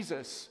in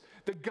Jesus,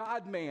 the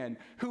God-man,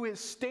 who is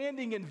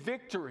standing in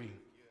victory.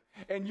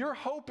 And your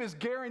hope is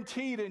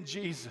guaranteed in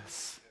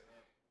Jesus.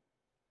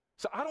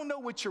 So I don't know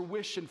what you're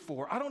wishing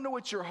for. I don't know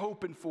what you're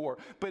hoping for.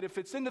 But if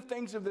it's in the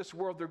things of this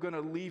world, they're going to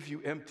leave you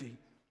empty.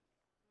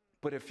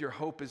 But if your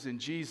hope is in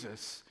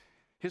Jesus,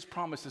 his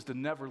promise is to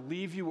never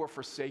leave you or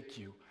forsake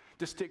you,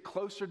 to stick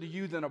closer to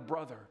you than a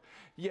brother.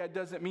 Yeah, it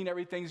doesn't mean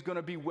everything's going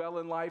to be well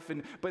in life,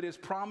 but his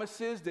promise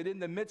is that in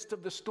the midst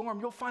of the storm,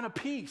 you'll find a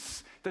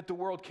peace that the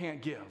world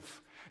can't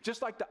give.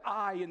 Just like the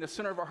eye in the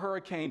center of a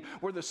hurricane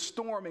where the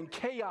storm and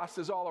chaos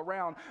is all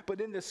around,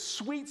 but in the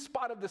sweet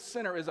spot of the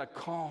center is a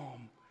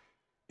calm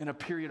and a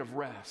period of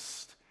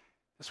rest.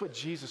 That's what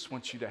Jesus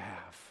wants you to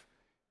have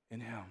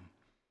in him.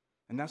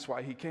 And that's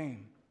why he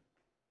came.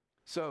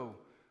 So,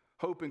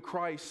 hope in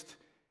Christ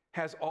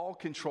has all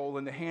control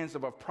in the hands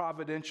of a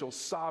providential,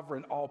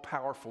 sovereign,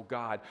 all-powerful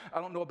God. I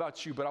don't know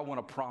about you, but I want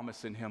a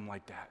promise in him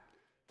like that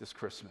this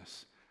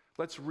Christmas.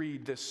 Let's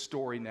read this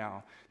story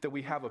now, that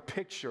we have a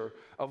picture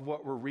of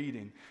what we're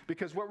reading.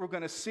 Because what we're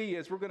going to see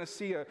is we're going to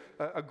see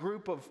a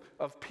group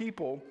of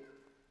people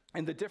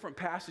in the different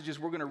passages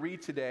we're going to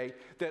read today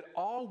that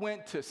all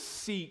went to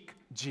seek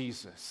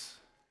Jesus,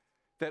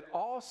 that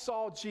all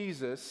saw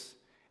Jesus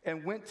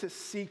and went to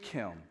seek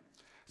him.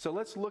 So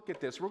let's look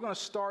at this. We're going to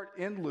start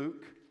in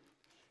Luke,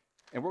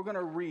 and we're going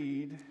to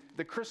read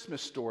the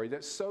Christmas story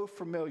that's so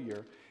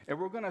familiar. And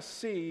we're going to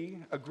see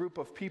a group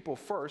of people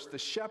first, the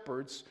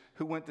shepherds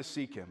who went to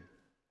seek him.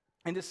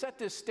 And to set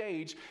this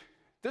stage,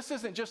 This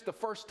isn't just the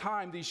first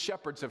time these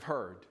shepherds have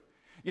heard.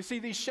 You see,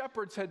 these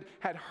shepherds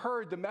had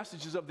heard the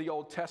messages of the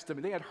Old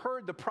Testament. They had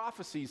heard the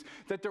prophecies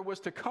that there was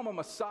to come a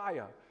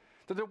Messiah,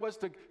 that there was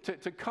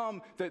to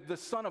come the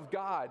Son of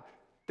God,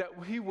 that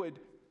he would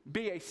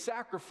be a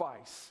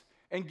sacrifice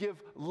and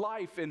give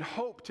life and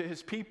hope to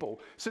his people.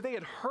 So they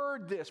had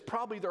heard this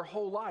probably their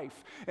whole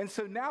life. And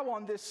so now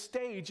on this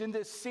stage, in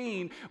this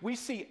scene, we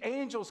see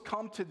angels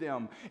come to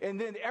them.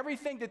 And then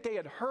everything that they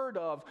had heard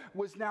of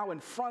was now in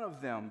front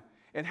of them.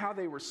 And how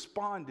they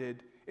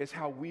responded is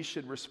how we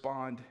should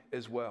respond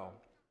as well.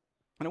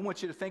 And I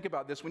want you to think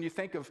about this. When you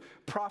think of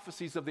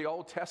prophecies of the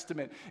Old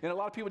Testament, and a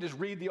lot of people just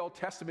read the Old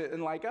Testament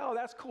and like, oh,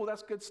 that's cool,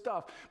 that's good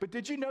stuff. But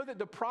did you know that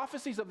the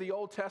prophecies of the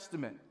Old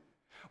Testament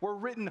were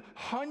written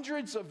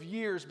hundreds of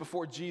years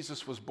before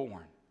Jesus was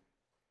born?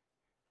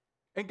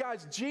 And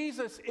guys,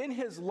 Jesus in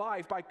his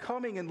life, by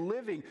coming and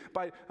living,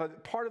 by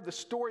part of the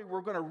story we're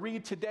going to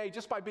read today,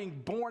 just by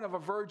being born of a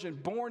virgin,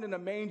 born in a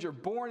manger,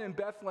 born in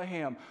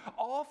Bethlehem,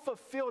 all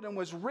fulfilled and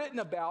was written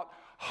about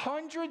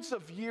hundreds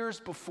of years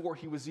before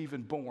he was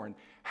even born.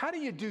 How do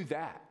you do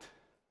that?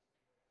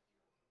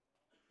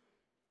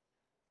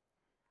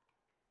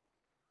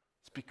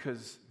 It's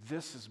because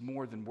this is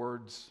more than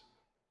words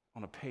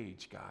on a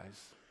page,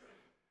 guys.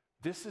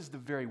 This is the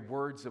very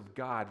words of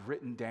God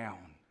written down.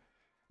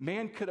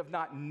 Man could have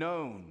not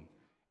known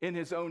in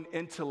his own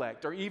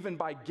intellect or even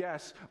by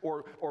guess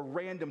or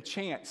random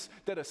chance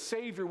that a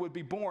Savior would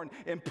be born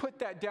and put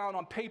that down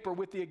on paper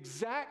with the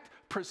exact,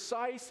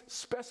 precise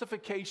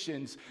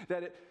specifications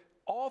that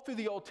all through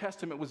the Old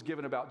Testament was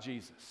given about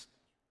Jesus.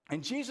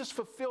 And Jesus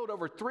fulfilled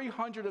over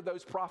 300 of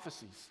those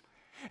prophecies.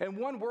 And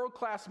one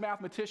world-class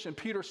mathematician,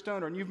 Peter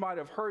Stoner, and you might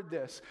have heard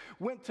this,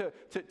 went to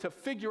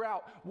figure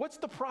out what's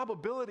the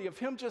probability of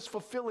him just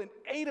fulfilling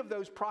 8 of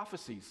those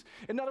prophecies.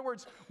 In other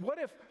words, what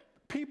if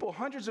people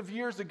hundreds of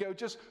years ago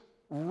just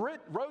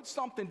wrote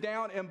something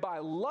down and by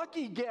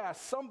lucky guess,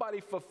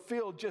 somebody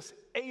fulfilled just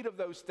 8 of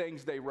those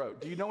things they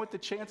wrote? Do you know what the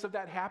chance of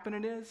that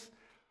happening is?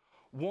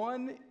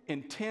 1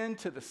 in 10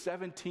 to the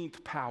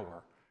 17th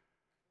power.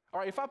 All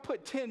right, if I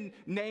put 10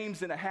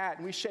 names in a hat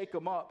and we shake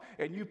them up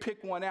and you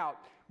pick one out,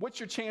 what's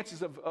your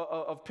chances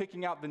of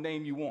picking out the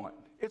name you want?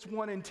 It's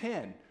 1 in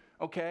 10,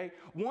 okay?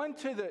 1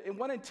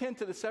 in 10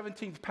 to the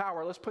 17th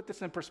power. Let's put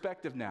this in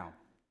perspective now.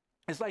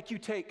 It's like you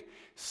take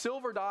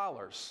silver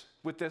dollars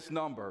with this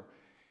number,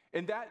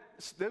 and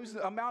those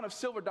amount of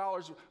silver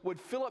dollars would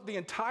fill up the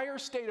entire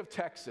state of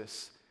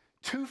Texas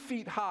 2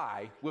 feet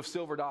high with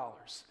silver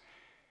dollars.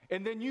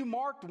 And then you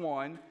marked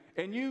one,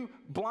 and you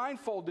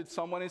blindfolded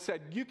someone and said,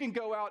 you can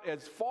go out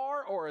as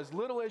far or as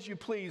little as you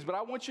please, but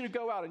I want you to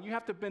go out and you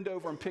have to bend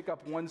over and pick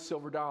up 1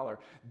 silver dollar.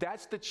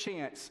 That's the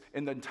chance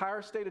in the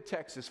entire state of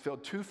Texas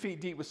filled 2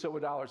 feet deep with silver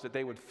dollars that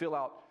they would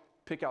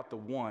pick out the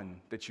one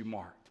that you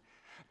marked.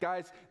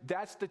 Guys,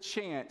 that's the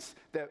chance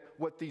that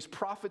what these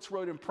prophets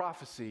wrote in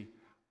prophecy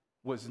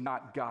was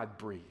not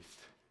God-breathed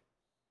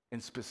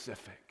and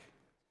specific,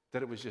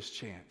 that it was just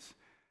chance.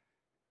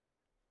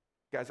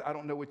 Guys, I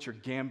don't know what you're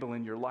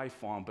gambling your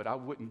life on, but I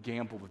wouldn't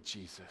gamble with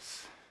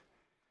Jesus.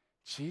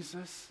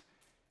 Jesus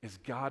is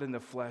God in the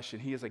flesh,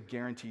 and he is a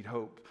guaranteed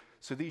hope.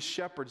 So these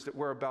shepherds that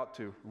we're about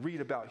to read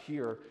about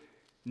here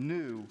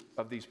knew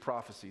of these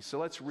prophecies. So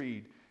let's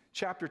read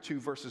chapter 2,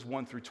 verses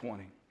 1 through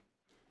 20.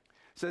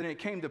 So then it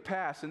came to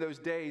pass in those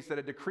days that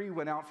a decree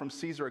went out from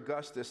Caesar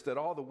Augustus that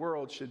all the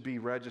world should be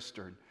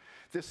registered.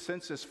 This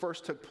census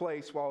first took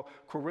place while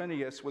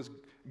Quirinius was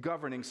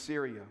governing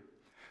Syria.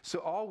 So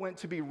all went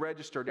to be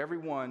registered,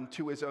 everyone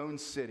to his own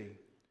city.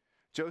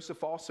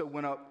 Joseph also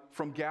went up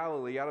from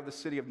Galilee out of the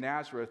city of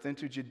Nazareth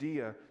into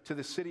Judea to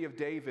the city of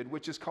David,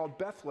 which is called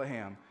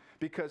Bethlehem,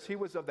 because he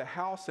was of the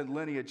house and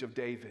lineage of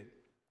David,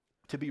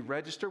 to be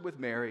registered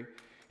with Mary,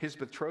 his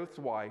betrothed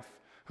wife,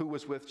 who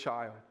was with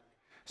child.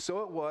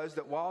 So it was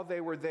that while they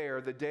were there,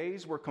 the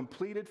days were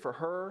completed for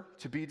her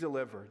to be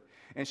delivered.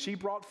 And she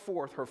brought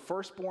forth her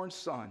firstborn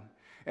son,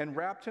 and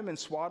wrapped him in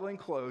swaddling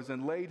clothes,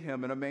 and laid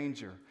him in a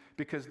manger,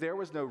 because there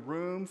was no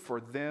room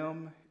for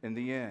them in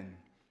the inn.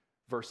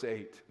 Verse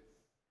 8.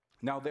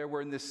 Now there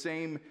were in the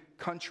same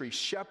country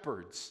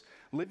shepherds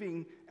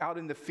living out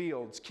in the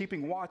fields,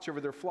 keeping watch over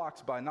their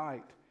flocks by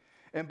night.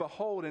 And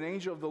behold, an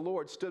angel of the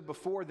Lord stood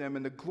before them,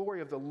 and the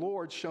glory of the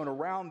Lord shone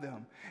around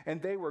them,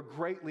 and they were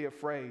greatly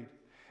afraid.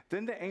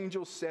 Then the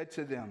angel said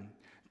to them,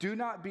 do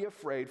not be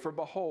afraid, for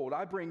behold,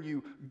 I bring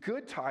you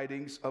good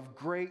tidings of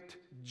great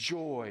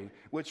joy,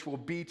 which will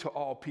be to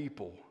all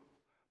people.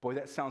 Boy,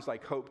 that sounds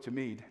like hope to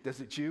me.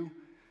 Does it you?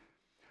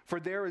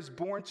 For there is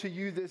born to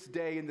you this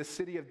day in the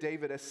city of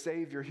David a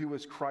Savior who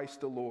is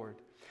Christ the Lord.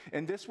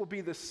 And this will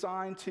be the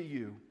sign to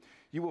you.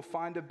 You will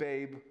find a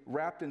babe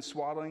wrapped in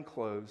swaddling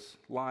clothes,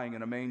 lying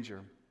in a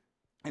manger.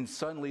 And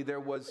suddenly there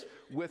was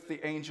with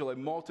the angel a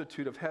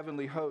multitude of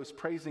heavenly hosts,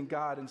 praising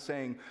God and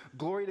saying,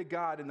 glory to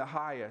God in the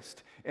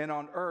highest, and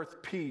on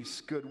earth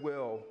peace,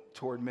 goodwill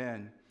toward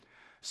men.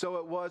 So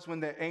it was when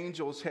the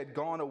angels had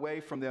gone away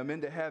from them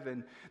into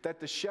heaven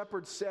that the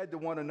shepherds said to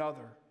one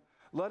another,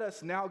 let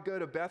us now go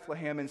to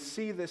Bethlehem and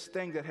see this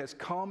thing that has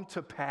come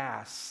to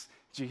pass.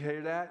 Did you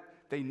hear that?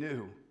 They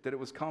knew that it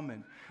was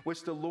coming,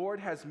 which the Lord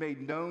has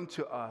made known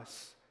to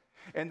us.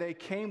 And they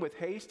came with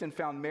haste and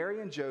found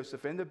Mary and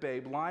Joseph and the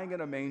babe lying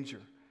in a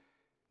manger.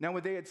 Now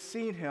when they had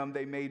seen him,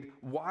 they made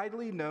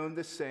widely known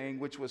the saying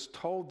which was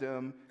told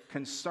them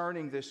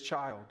concerning this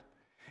child.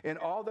 And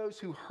all those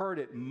who heard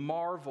it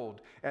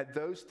marveled at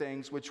those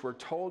things which were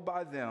told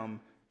by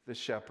them, the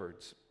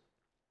shepherds.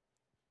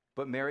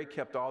 But Mary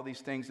kept all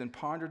these things and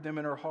pondered them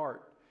in her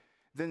heart.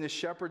 Then the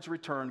shepherds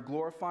returned,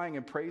 glorifying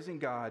and praising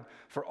God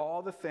for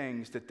all the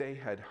things that they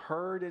had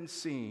heard and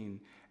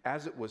seen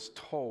as it was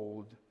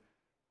told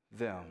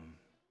them.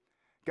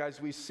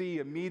 Guys, we see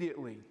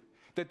immediately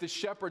that the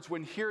shepherds,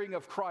 when hearing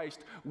of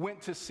Christ,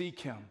 went to seek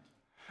him.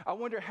 I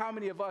wonder how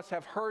many of us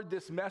have heard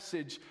this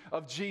message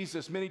of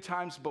Jesus many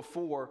times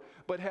before,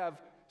 but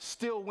have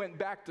still went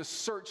back to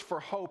search for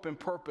hope and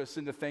purpose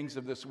in the things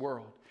of this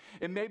world.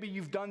 And maybe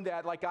you've done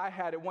that like I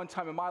had at one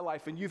time in my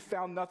life, and you've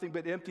found nothing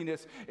but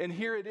emptiness. And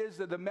here it is,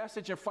 that the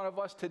message in front of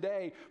us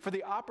today for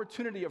the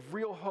opportunity of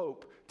real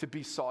hope to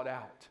be sought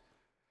out,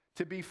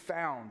 to be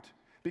found,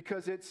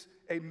 because it's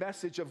a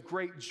message of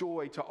great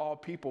joy to all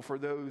people for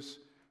those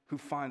who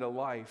find a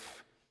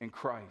life in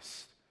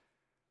Christ.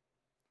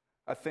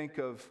 I think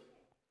of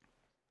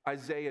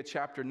Isaiah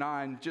chapter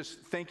 9, just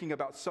thinking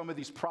about some of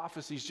these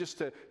prophecies,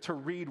 just to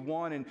read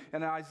one. And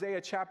in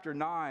Isaiah chapter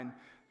 9,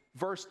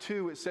 verse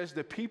 2, it says,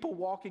 "The people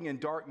walking in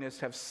darkness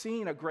have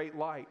seen a great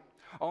light.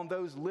 On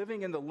those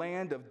living in the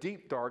land of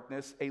deep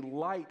darkness, a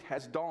light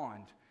has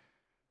dawned."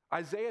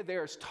 Isaiah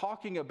there is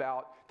talking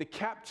about the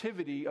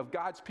captivity of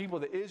God's people,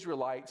 the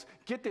Israelites.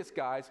 Get this,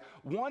 guys,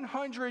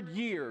 100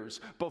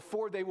 years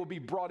before they will be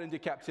brought into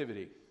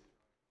captivity.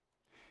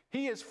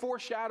 He is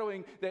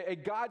foreshadowing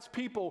that God's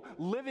people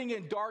living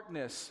in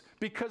darkness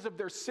because of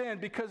their sin,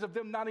 because of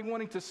them not even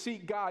wanting to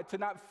seek God, to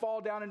not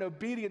fall down in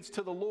obedience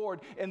to the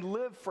Lord and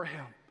live for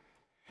him.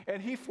 And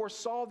he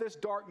foresaw this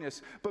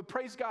darkness. But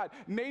praise God,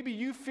 maybe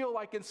you feel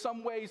like in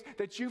some ways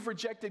that you've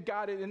rejected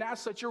God, and as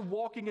such, you're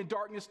walking in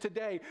darkness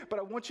today. But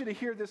I want you to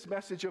hear this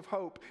message of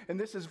hope. And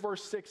this is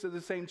verse 6 of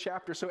the same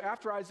chapter. So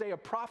after Isaiah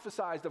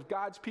prophesied of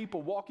God's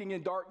people walking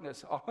in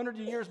darkness 100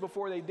 years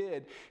before they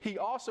did, he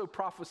also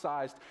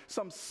prophesied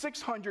some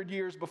 600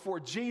 years before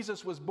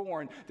Jesus was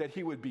born that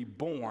he would be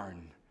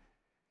born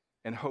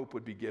and hope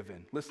would be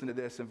given. Listen to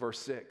this in verse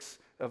 6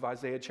 of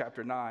Isaiah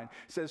chapter 9.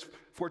 It says,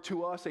 "For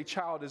to us a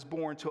child is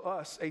born, to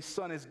us a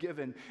son is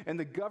given, and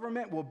the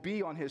government will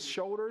be on his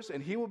shoulders,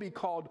 and he will be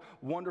called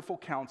Wonderful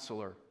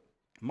Counselor,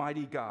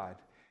 Mighty God,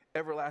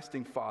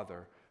 Everlasting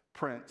Father,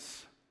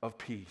 Prince of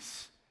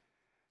Peace."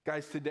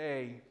 Guys,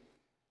 today,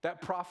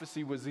 that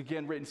prophecy was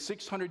again written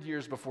 600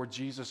 years before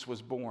Jesus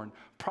was born,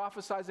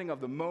 prophesying of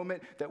the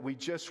moment that we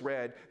just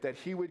read, that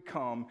he would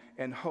come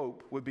and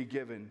hope would be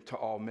given to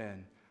all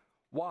men.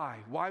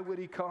 Why? Why would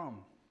he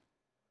come?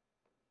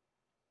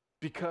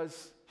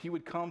 Because he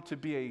would come to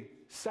be a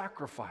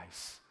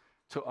sacrifice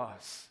to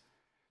us.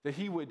 That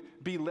he would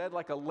be led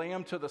like a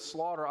lamb to the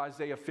slaughter,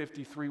 Isaiah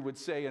 53 would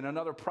say, and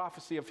another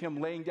prophecy of him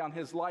laying down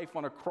his life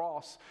on a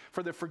cross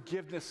for the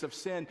forgiveness of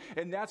sin.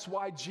 And that's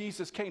why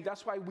Jesus came.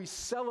 That's why we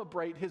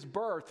celebrate his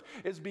birth,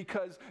 is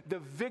because the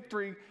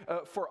victory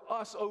for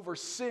us over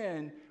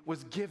sin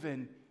was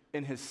given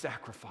in his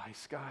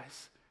sacrifice,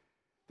 guys.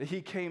 That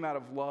he came out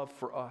of love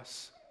for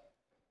us.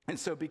 And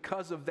so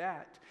because of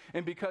that,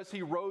 and because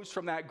he rose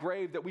from that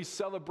grave that we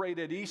celebrate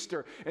at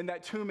Easter, and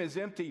that tomb is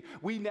empty,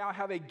 we now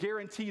have a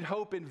guaranteed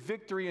hope and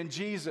victory in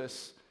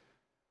Jesus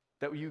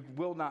that you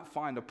will not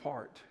find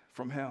apart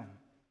from him.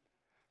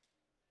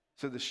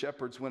 So the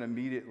shepherds went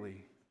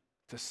immediately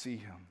to see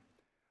him.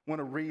 I want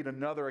to read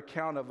another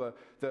account of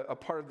a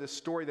part of this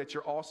story that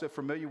you're also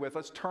familiar with.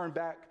 Let's turn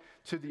back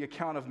to the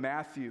account of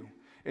Matthew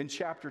in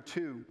chapter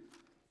 2.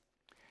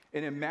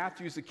 And in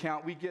Matthew's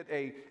account, we get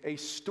a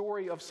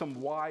story of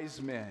some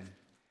wise men.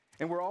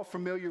 And we're all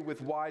familiar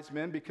with wise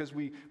men because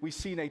we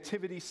see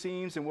nativity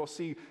scenes, and we'll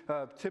see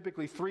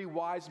typically 3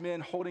 wise men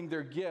holding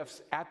their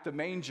gifts at the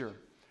manger.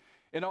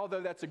 And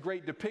although that's a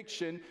great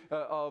depiction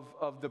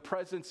of the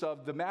presence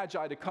of the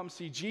Magi to come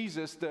see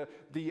Jesus,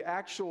 the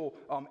actual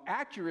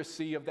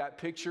accuracy of that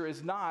picture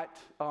is not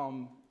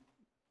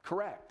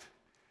correct.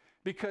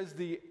 Because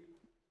the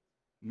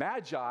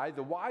Magi,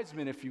 the wise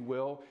men, if you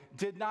will,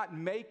 did not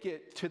make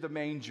it to the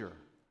manger.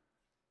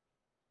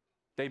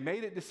 They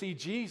made it to see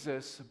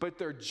Jesus, but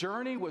their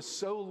journey was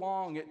so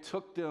long it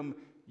took them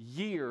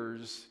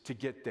years to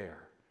get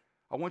there.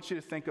 I want you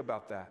to think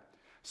about that.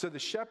 So the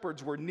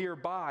shepherds were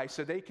nearby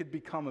so they could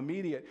become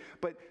immediate.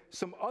 But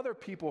some other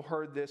people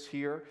heard this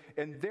here,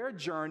 and their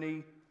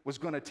journey was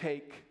going to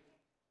take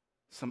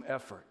some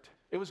effort.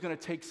 It was going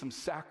to take some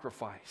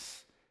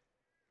sacrifice.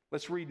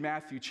 Let's read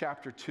Matthew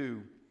chapter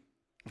 2.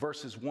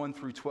 Verses 1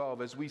 through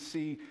 12, as we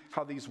see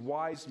how these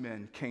wise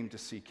men came to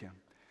seek him.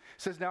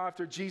 It says, "Now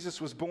after Jesus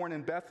was born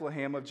in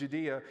Bethlehem of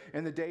Judea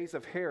in the days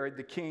of Herod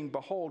the king,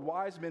 behold,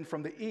 wise men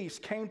from the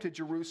east came to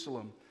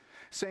Jerusalem,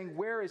 saying,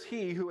 'Where is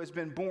he who has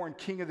been born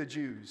King of the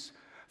Jews?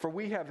 For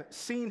we have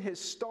seen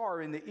his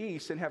star in the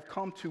east and have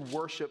come to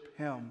worship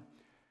him.'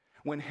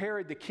 When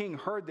Herod the king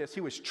heard this,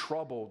 he was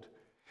troubled,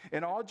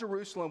 and all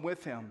Jerusalem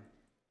with him.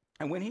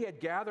 And when he had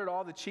gathered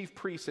all the chief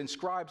priests and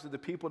scribes of the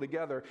people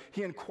together,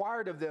 he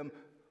inquired of them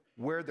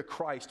where the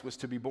Christ was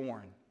to be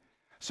born.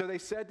 So they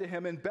said to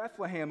him, in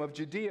Bethlehem of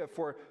Judea,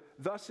 for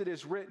thus it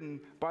is written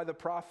by the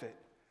prophet,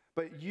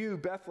 but you,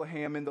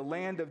 Bethlehem, in the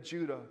land of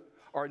Judah,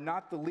 are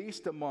not the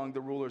least among the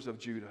rulers of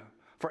Judah.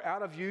 For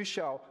out of you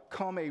shall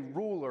come a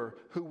ruler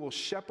who will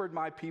shepherd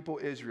my people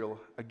Israel.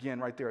 Again,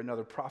 right there,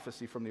 another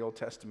prophecy from the Old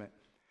Testament.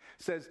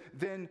 It says,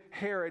 then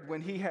Herod,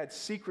 when he had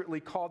secretly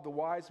called the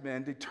wise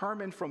men,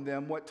 determined from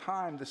them what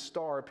time the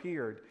star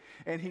appeared.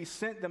 And he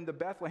sent them to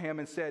Bethlehem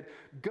and said,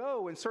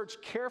 go and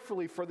search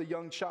carefully for the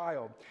young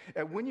child.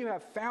 And when you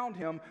have found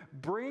him,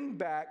 bring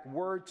back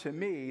word to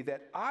me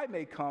that I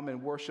may come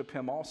and worship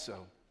him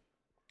also.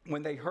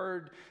 When they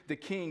heard the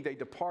king, they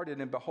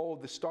departed, and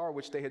behold, the star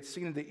which they had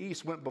seen in the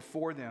east went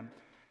before them,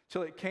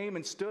 till it came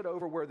and stood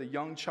over where the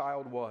young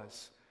child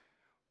was.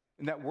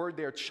 And that word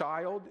there,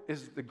 child,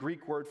 is the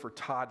Greek word for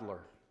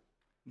toddler.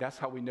 That's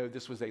how we know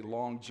this was a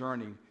long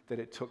journey that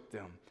it took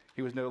them.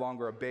 He was no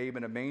longer a babe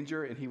in a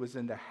manger, and he was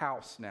in the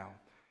house now.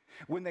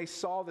 When they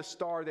saw the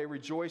star, they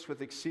rejoiced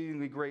with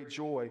exceedingly great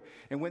joy.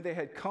 And when they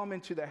had come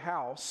into the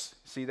house,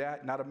 see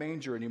that? Not a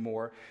manger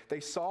anymore. They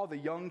saw the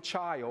young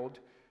child,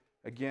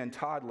 again,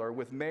 toddler,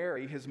 with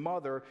Mary, his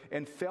mother,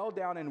 and fell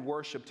down and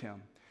worshiped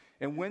him.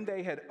 And when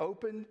they had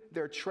opened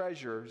their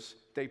treasures,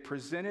 they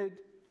presented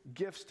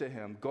gifts to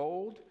him,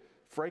 gold,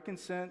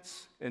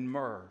 frankincense, and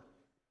myrrh.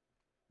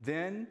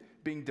 Then,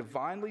 being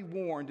divinely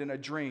warned in a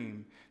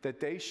dream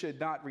that they should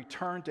not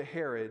return to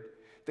Herod,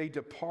 they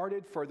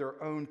departed for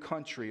their own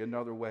country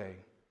another way.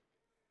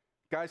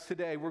 Guys,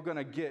 today we're going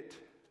to get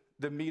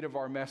the meat of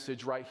our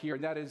message right here,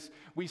 and that is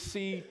we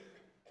see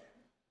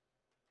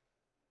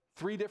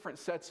three different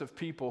sets of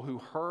people who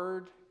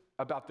heard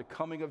about the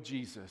coming of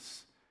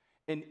Jesus,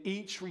 and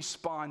each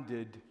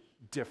responded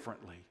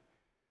differently.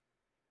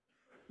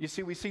 You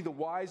see, we see the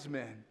wise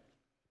men.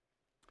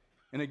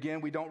 And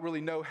again, we don't really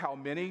know how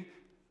many.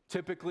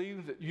 Typically,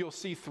 you'll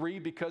see three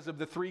because of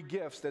the three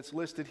gifts that's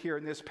listed here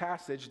in this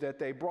passage that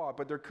they brought.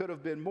 But there could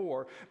have been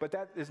more. But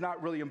that is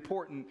not really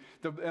important.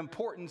 The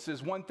importance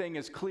is one thing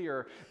is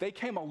clear. They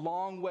came a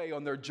long way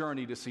on their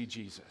journey to see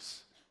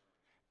Jesus.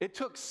 It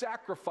took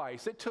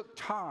sacrifice. It took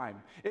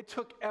time. It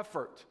took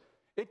effort.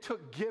 It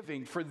took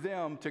giving for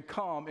them to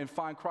come and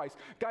find Christ.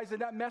 Guys,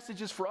 and that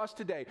message is for us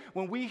today.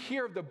 When we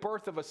hear of the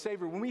birth of a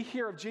Savior, when we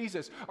hear of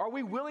Jesus, are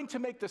we willing to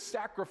make the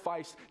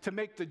sacrifice to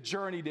make the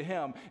journey to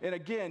Him? And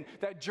again,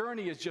 that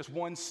journey is just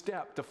one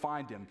step to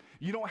find Him.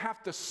 You don't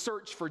have to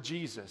search for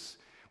Jesus.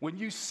 When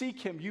you seek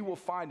Him, you will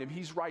find Him.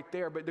 He's right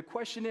there. But the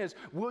question is,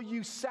 will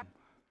you sacrifice?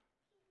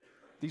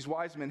 These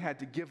wise men had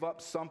to give up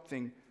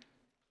something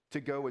to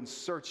go and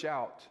search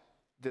out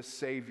this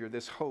Savior,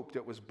 this hope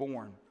that was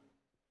born.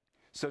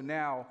 So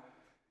now,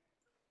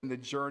 in the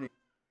journey of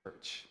the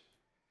church,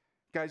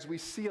 guys, we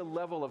see a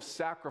level of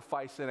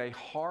sacrifice and a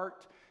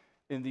heart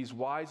in these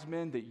wise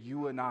men that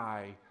you and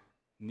I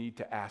need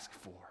to ask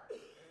for,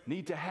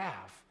 need to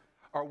have.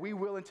 Are we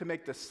willing to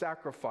make the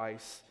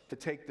sacrifice to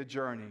take the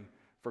journey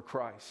for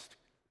Christ?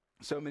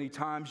 So many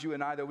times, you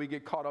and I, that we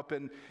get caught up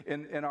in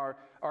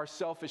our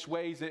selfish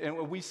ways,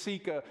 and we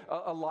seek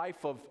a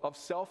life of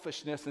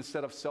selfishness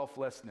instead of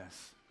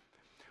selflessness.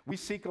 We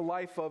seek a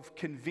life of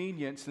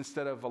convenience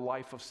instead of a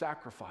life of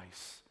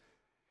sacrifice.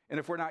 And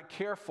if we're not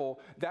careful,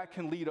 that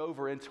can lead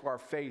over into our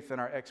faith and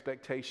our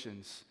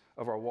expectations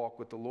of our walk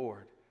with the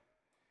Lord.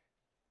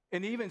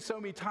 And even so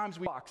many times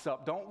we box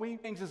up, don't we?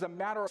 Things as a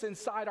matter of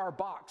inside our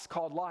box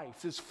called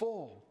life is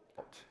full,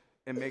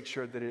 and make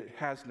sure that it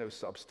has no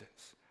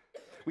substance.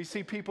 We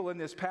see people in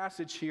this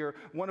passage here,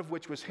 one of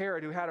which was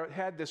Herod, who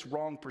had this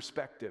wrong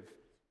perspective.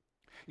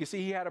 You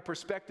see, he had a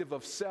perspective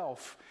of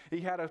self.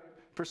 He had a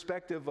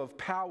perspective of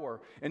power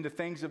and the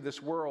things of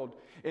this world.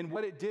 And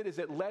what it did is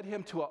it led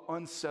him to an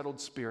unsettled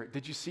spirit.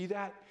 Did you see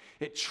that?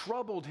 It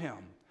troubled him.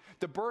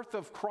 The birth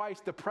of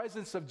Christ, the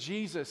presence of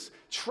Jesus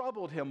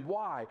troubled him.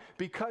 Why?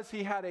 Because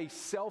he had a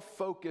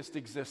self-focused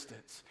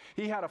existence.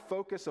 He had a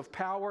focus of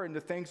power and the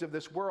things of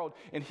this world,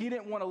 and he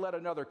didn't want to let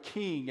another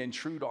king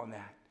intrude on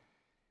that.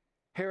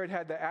 Herod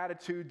had the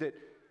attitude that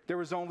there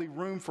was only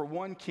room for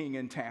one king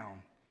in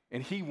town,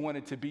 and he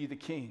wanted to be the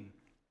king.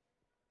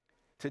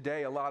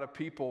 Today, a lot of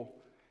people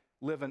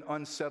live an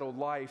unsettled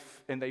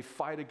life, and they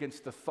fight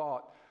against the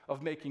thought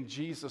of making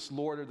Jesus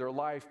Lord of their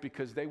life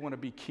because they want to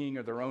be king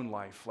of their own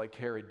life like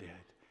Herod did.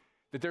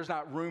 That there's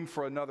not room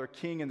for another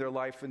king in their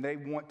life, and they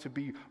want to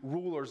be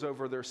rulers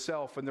over their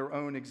self and their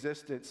own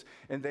existence,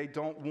 and they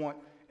don't want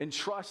and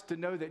trust to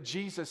know that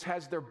Jesus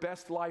has their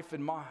best life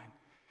in mind.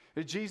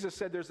 That Jesus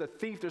said there's a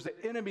thief, there's an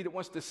enemy that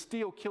wants to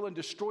steal, kill, and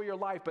destroy your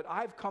life, but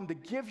I've come to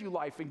give you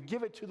life and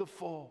give it to the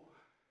full.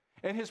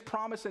 And his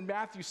promise in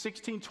Matthew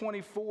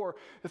 16:24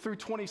 through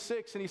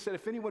 26, and he said,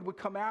 if anyone would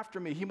come after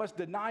me, he must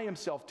deny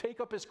himself, take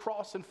up his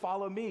cross, and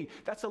follow me.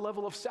 That's a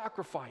level of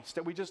sacrifice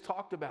that we just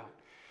talked about.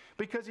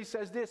 Because he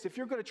says this, if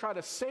you're going to try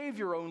to save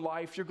your own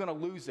life, you're going to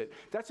lose it.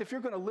 That's if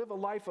you're going to live a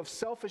life of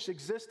selfish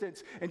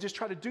existence and just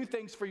try to do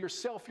things for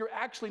yourself, you're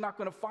actually not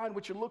going to find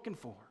what you're looking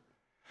for.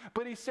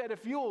 But he said,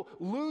 if you'll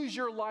lose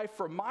your life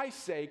for my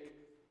sake,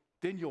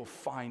 then you'll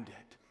find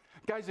it.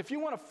 Guys, if you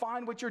want to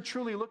find what you're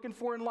truly looking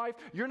for in life,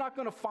 you're not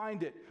going to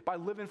find it by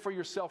living for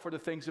yourself or the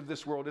things of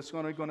this world. It's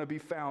going to be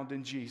found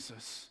in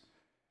Jesus.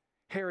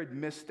 Herod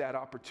missed that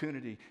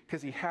opportunity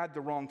because he had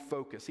the wrong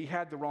focus. He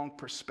had the wrong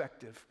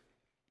perspective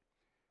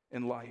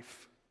in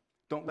life.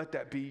 Don't let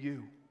that be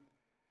you.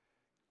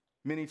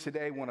 Many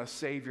today want a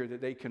Savior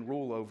that they can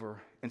rule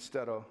over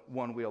instead of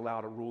one we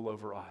allow to rule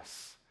over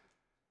us.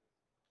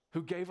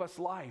 Who gave us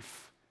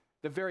life,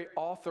 the very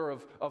author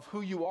of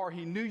who you are.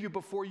 He knew you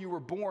before you were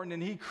born,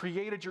 and he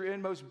created your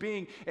inmost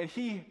being, and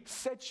he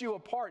sets you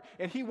apart,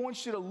 and he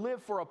wants you to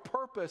live for a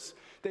purpose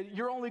that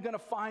you're only going to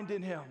find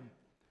in him.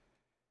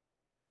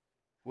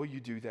 Will you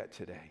do that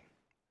today?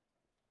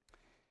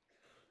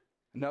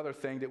 Another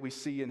thing that we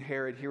see in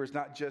Herod here is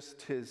not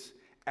just his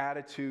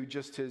attitude,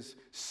 just his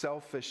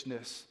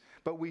selfishness,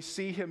 but we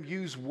see him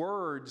use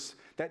words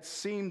that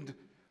seemed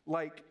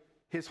like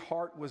his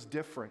heart was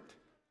different.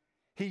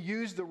 He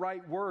used the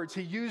right words.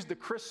 He used the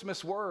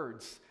Christmas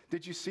words.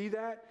 Did you see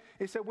that?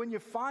 He said, when you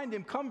find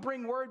him, come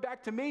bring word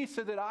back to me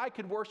so that I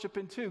could worship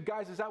him too.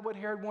 Guys, is that what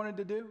Herod wanted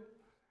to do?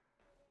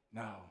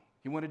 No.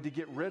 He wanted to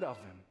get rid of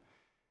him.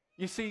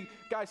 You see,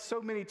 guys,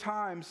 so many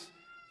times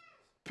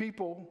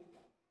people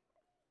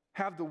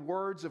have the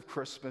words of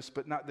Christmas,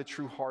 but not the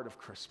true heart of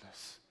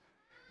Christmas.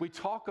 We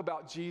talk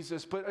about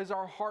Jesus, but is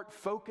our heart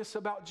focused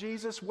about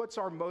Jesus? What's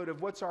our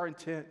motive? What's our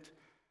intent?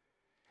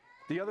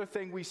 The other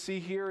thing we see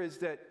here is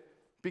that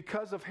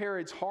because of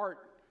Herod's heart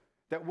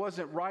that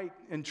wasn't right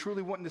and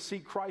truly wanting to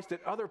seek Christ,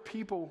 that other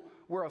people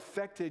were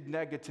affected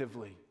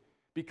negatively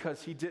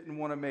because he didn't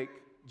want to make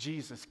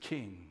Jesus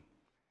king.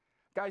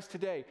 Guys,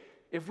 today,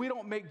 if we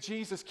don't make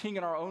Jesus king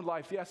in our own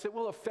life, yes, it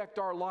will affect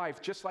our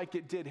life just like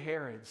it did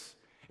Herod's.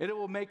 And it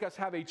will make us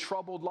have a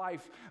troubled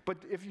life. But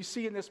if you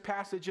see in this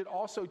passage, it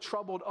also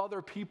troubled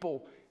other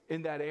people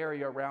in that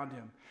area around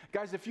him.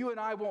 Guys, if you and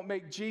I won't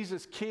make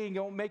Jesus king,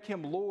 won't make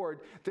him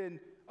Lord,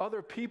 then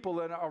other people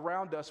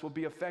around us will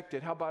be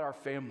affected. How about our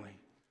family,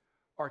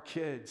 our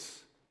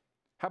kids?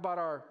 How about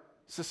our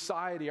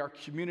society, our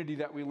community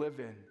that we live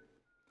in?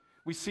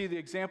 We see the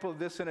example of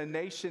this in a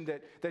nation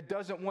that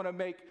doesn't want to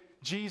make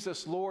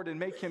Jesus Lord and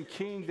make him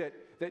king,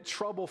 that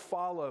trouble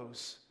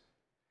follows.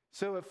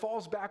 So it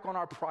falls back on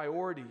our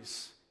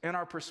priorities and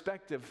our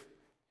perspective.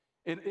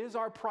 It is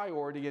our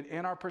priority and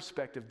in our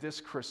perspective this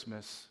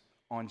Christmas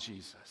on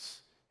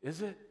Jesus.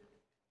 Is it?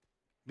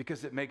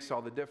 Because it makes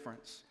all the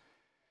difference.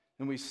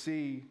 And we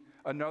see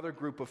another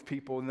group of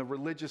people and the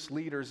religious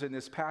leaders in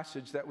this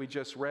passage that we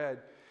just read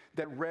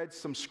that read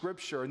some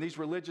scripture. And these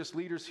religious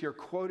leaders here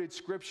quoted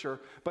scripture,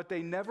 but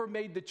they never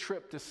made the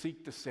trip to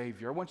seek the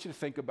Savior. I want you to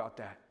think about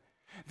that.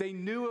 They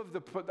knew of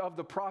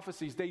the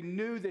prophecies. They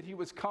knew that he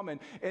was coming.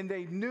 And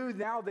they knew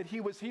now that he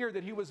was here,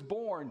 that he was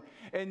born.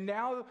 And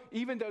now,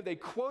 even though they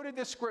quoted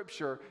the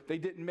scripture, they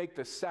didn't make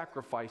the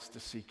sacrifice to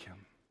seek him.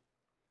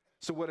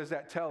 So what does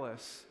that tell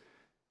us?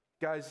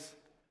 Guys,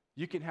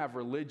 you can have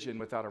religion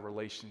without a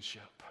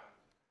relationship.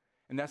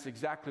 And that's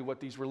exactly what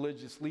these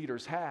religious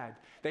leaders had.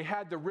 They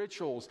had the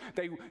rituals.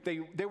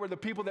 They were the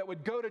people that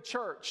would go to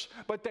church,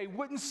 but they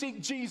wouldn't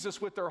seek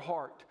Jesus with their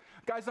heart.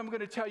 Guys, I'm going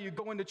to tell you,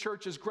 going to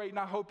church is great, and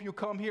I hope you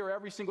come here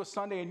every single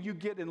Sunday and you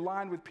get in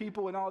line with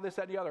people and all this,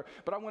 that, and the other.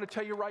 But I want to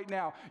tell you right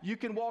now, you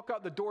can walk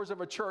out the doors of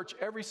a church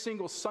every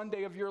single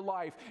Sunday of your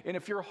life, and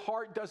if your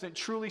heart doesn't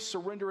truly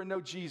surrender and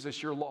know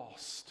Jesus, you're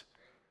lost.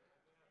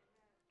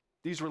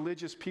 These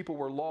religious people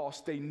were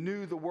lost. They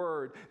knew the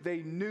word.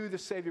 They knew the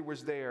Savior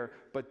was there,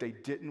 but they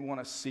didn't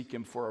want to seek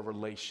him for a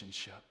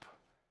relationship.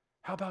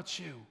 How about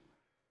you?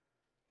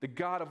 The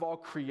God of all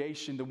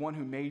creation, the one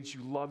who made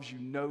you, loves you,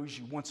 knows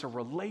you, wants a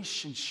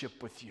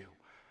relationship with you.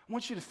 I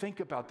want you to think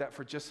about that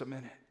for just a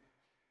minute.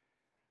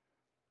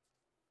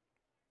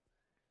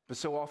 But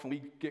so often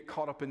we get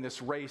caught up in this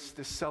race,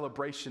 this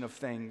celebration of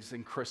things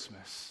in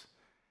Christmas.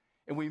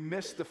 And we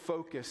miss the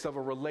focus of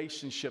a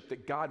relationship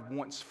that God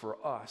wants for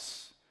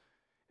us.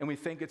 And we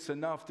think it's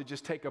enough to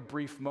just take a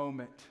brief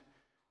moment,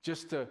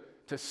 just to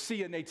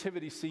see a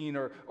nativity scene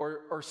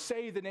or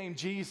say the name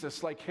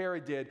Jesus like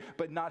Herod did,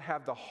 but not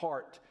have the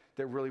heart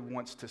that really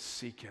wants to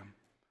seek him.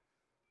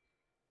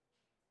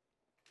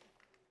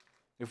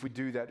 If we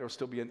do that, there'll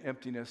still be an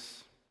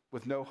emptiness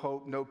with no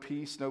hope, no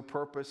peace, no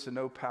purpose, and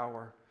no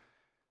power.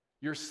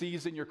 Your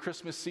season, your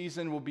Christmas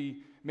season will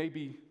be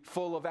maybe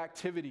full of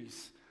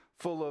activities,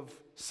 full of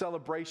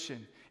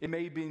celebration. It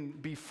may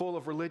be full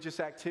of religious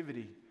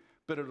activity,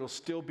 but it'll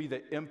still be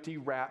the empty,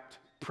 wrapped,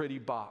 pretty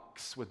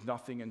box with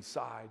nothing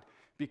inside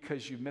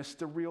because you missed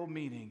the real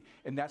meaning,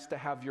 and that's to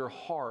have your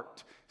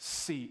heart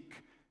seek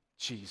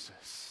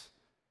Jesus.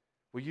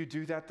 Will you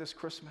do that this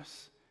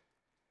Christmas?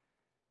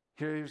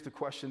 Here's the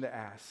question to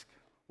ask.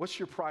 What's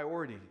your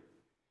priority,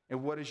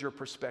 and what is your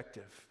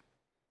perspective?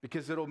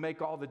 Because it'll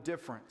make all the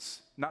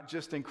difference, not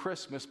just in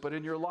Christmas, but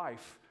in your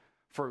life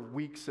for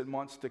weeks and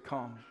months to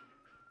come.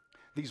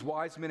 These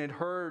wise men had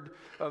heard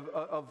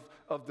of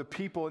the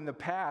people in the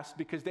past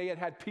because they had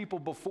had people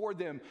before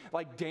them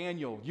like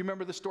Daniel. You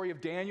remember the story of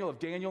Daniel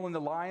in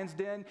the lion's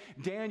den?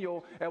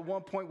 Daniel at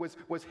one point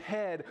was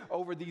head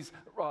over these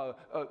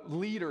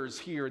leaders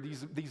here,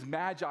 these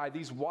magi,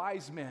 these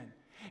wise men.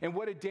 And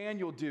what did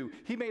Daniel do?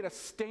 He made a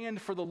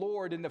stand for the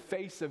Lord in the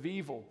face of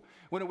evil.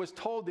 When it was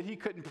told that he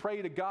couldn't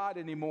pray to God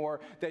anymore,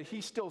 that he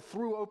still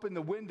threw open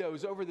the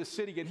windows over the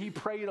city and he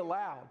prayed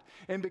aloud.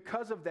 And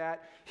because of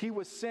that, he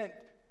was sent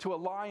to a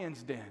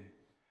lion's den.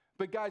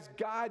 But guys,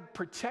 God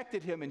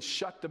protected him and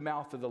shut the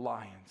mouth of the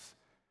lions.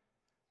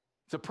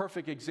 It's a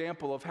perfect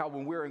example of how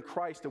when we're in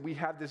Christ that we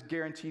have this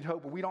guaranteed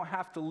hope, but we don't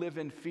have to live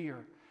in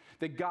fear,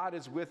 that God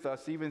is with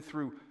us even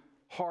through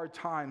hard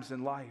times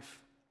in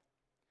life.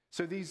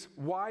 So these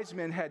wise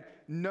men had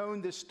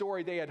known this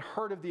story. They had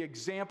heard of the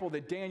example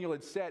that Daniel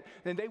had set,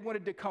 and they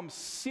wanted to come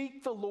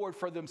seek the Lord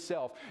for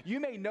themselves. You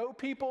may know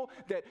people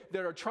that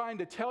are trying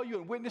to tell you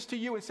and witness to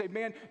you and say,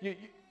 man,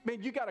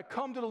 you got to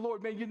come to the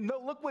Lord. Man,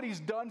 look what he's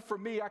done for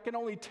me. I can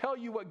only tell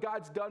you what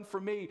God's done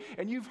for me.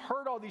 And you've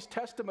heard all these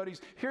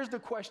testimonies. Here's the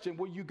question.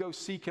 Will you go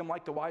seek him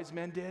like the wise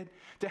men did?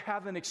 To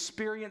have an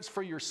experience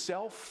for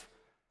yourself?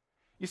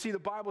 You see, the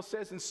Bible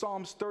says in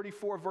Psalms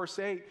 34, verse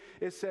 8,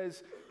 it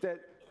says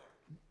that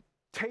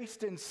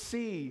taste and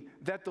see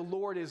that the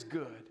Lord is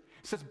good.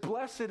 It says,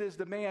 blessed is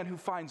the man who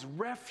finds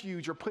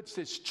refuge or puts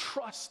his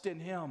trust in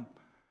him.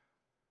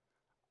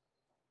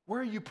 Where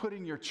are you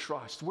putting your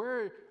trust?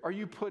 Where are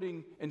you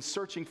putting and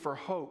searching for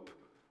hope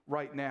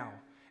right now?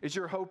 Is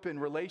your hope in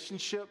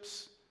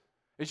relationships?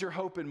 Is your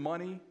hope in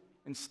money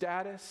and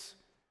status?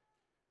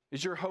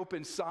 Is your hope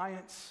in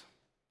science?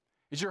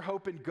 Is your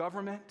hope in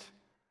government?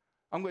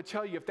 I'm going to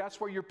tell you, if that's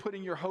where you're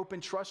putting your hope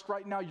and trust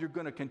right now, you're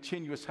going to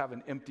continuously have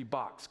an empty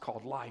box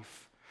called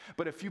life.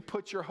 But if you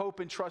put your hope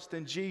and trust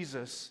in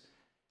Jesus,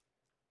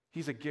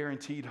 he's a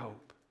guaranteed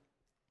hope.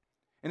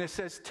 And it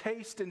says,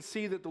 taste and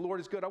see that the Lord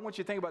is good. I want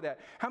you to think about that.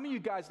 How many of you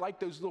guys like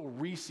those little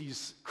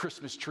Reese's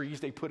Christmas trees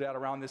they put out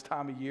around this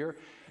time of year?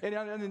 And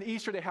in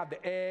Easter, they have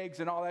the eggs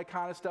and all that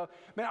kind of stuff.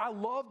 Man, I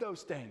love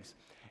those things.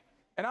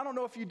 And I don't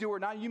know if you do or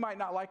not. You might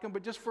not like them,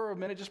 but just for a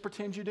minute, just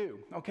pretend you do,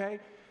 okay?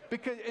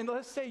 Because, and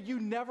let's say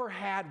you never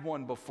had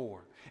one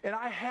before. And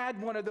I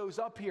had one of those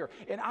up here,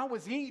 and I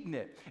was eating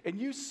it. And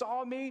you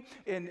saw me,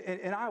 and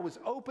I was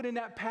opening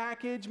that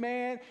package,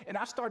 man, and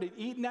I started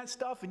eating that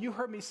stuff, and you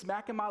heard me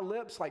smacking my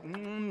lips like,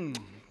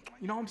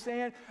 you know what I'm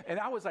saying? And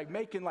I was like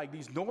making like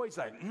these noises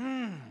like,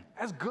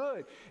 that's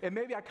good. And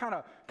maybe I kind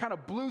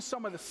of blew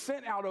some of the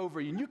scent out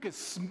over you, and you could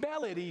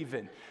smell it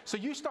even. So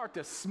you start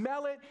to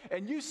smell it,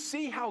 and you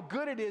see how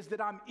good it is that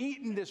I'm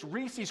eating this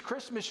Reese's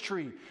Christmas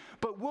tree.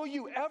 But will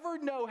you ever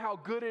know how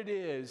good it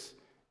is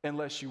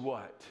unless you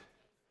what?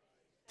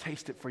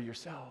 Taste it for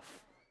yourself.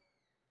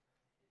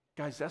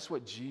 Guys, that's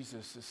what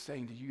Jesus is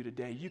saying to you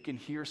today. You can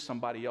hear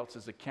somebody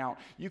else's account.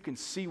 You can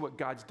see what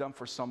God's done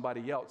for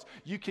somebody else.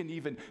 You can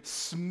even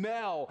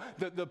smell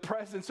the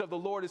presence of the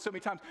Lord so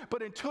many times.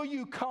 But until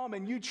you come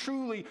and you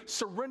truly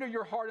surrender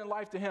your heart and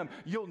life to him,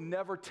 you'll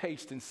never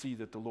taste and see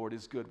that the Lord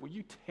is good. Will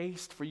you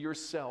taste for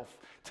yourself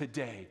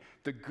today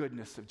the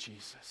goodness of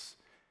Jesus?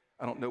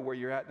 I don't know where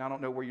you're at, and I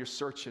don't know where you're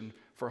searching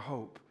for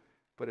hope,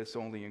 but it's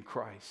only in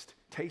Christ.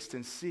 Taste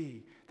and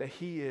see that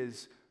he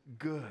is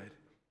good.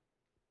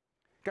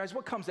 Guys,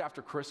 what comes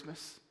after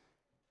Christmas?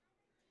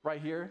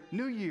 Right here?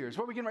 New Year's.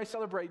 What are we getting ready to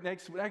celebrate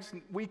next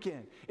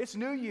weekend? It's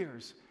New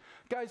Year's.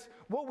 Guys,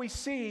 what we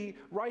see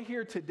right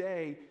here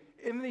today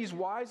in these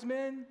wise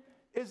men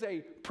is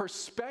a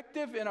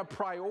perspective and a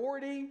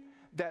priority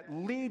that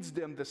leads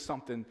them to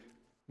something.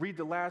 Read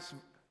the last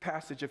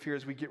passage of here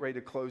as we get ready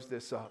to close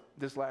this up,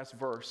 this last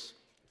verse.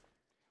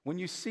 When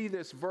you see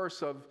this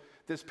verse of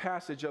this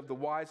passage of the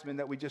wise men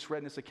that we just read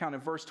in this account,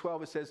 in verse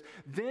 12 it says,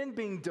 then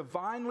being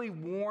divinely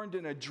warned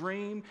in a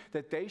dream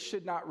that they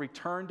should not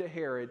return to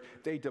Herod,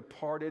 they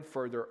departed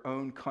for their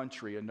own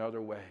country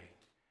another way.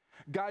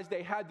 Guys,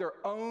 they had their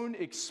own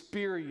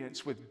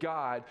experience with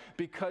God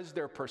because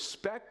their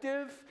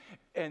perspective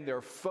and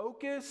their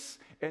focus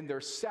and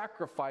their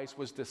sacrifice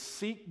was to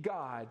seek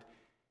God,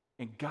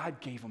 and God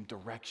gave them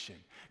direction.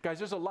 Guys,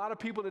 there's a lot of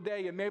people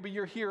today, and maybe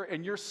you're here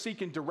and you're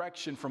seeking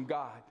direction from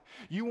God.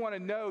 You want to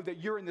know that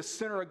you're in the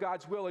center of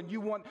God's will, and you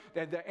want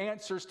the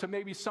answers to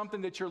maybe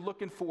something that you're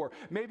looking for.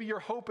 Maybe you're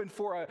hoping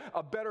for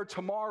a better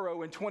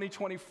tomorrow in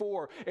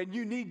 2024, and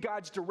you need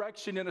God's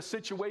direction in a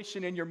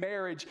situation in your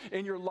marriage,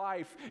 in your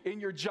life, in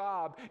your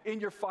job, in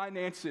your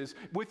finances,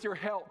 with your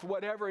health,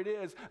 whatever it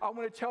is. I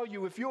want to tell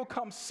you, if you'll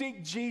come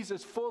seek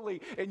Jesus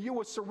fully and you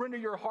will surrender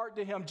your heart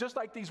to him, just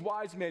like these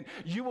wise men,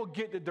 you will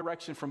get the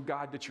direction from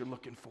God that you're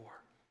looking for.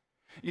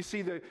 You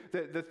see,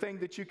 the thing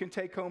that you can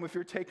take home, if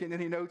you're taking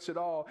any notes at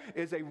all,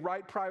 is a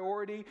right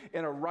priority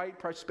and a right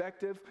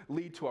perspective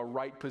lead to a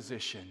right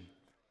position.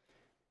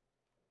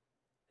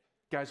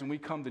 Guys, when we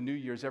come to New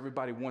Year's,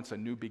 everybody wants a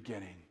new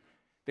beginning.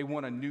 They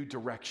want a new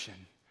direction,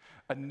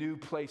 a new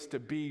place to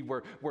be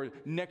where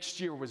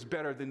next year was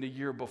better than the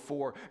year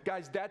before.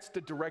 Guys, that's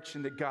the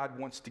direction that God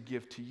wants to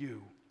give to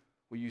you.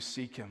 Will you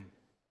seek him?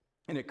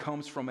 And it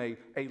comes from a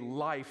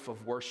life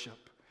of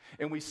worship.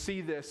 And we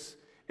see this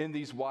in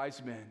these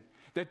wise men,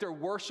 that their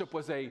worship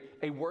was a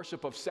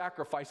worship of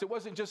sacrifice. It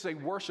wasn't just a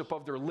worship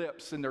of their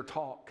lips and their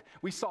talk.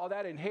 We saw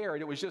that in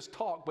Herod. It was just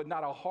talk, but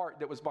not a heart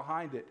that was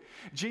behind it.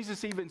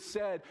 Jesus even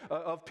said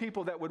of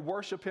people that would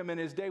worship him in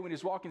his day when he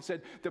was walking,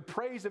 said, the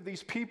praise of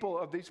these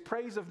people,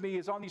 praise of me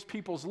is on these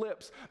people's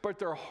lips, but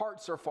their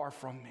hearts are far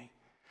from me.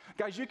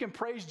 Guys, you can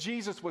praise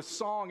Jesus with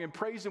song and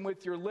praise him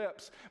with your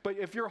lips, but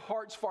if your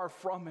heart's far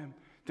from him,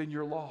 then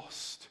you're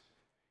lost.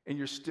 And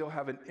you still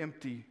have an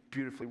empty,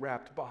 beautifully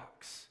wrapped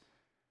box.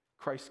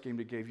 Christ came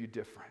to give you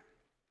different.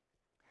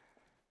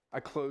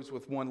 I close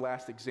with one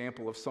last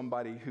example of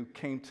somebody who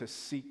came to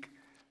seek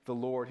the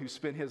Lord, who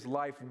spent his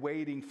life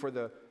waiting for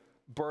the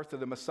birth of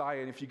the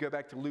Messiah. And if you go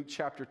back to Luke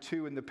chapter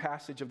 2 in the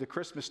passage of the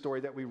Christmas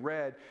story that we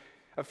read,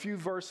 a few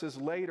verses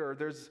later,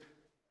 there's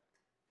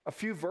a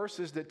few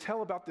verses that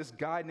tell about this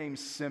guy named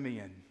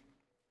Simeon.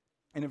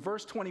 And in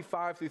verse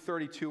 25 through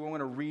 32, I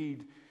want to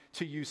read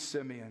to you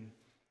Simeon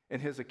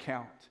and his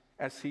account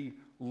as he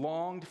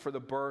longed for the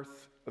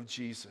birth of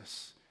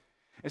Jesus.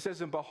 It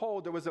says, and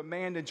behold, there was a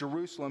man in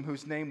Jerusalem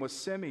whose name was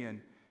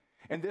Simeon.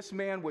 And this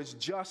man was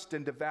just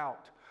and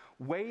devout,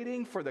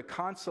 waiting for the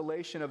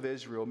consolation of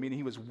Israel, meaning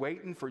he was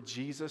waiting for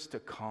Jesus to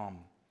come.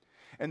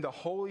 And the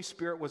Holy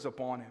Spirit was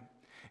upon him.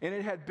 And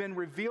it had been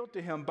revealed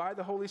to him by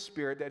the Holy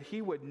Spirit that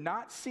he would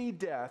not see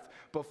death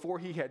before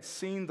he had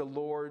seen the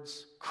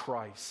Lord's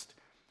Christ.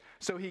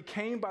 So he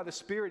came by the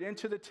Spirit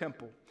into the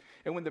temple.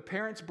 And when the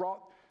parents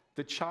brought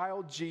the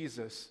child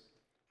Jesus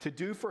to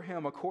do for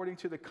him according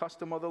to the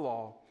custom of the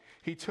law,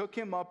 he took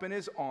him up in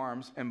his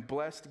arms and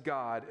blessed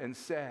God and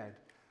said,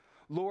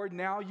 Lord,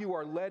 now you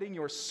are letting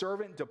your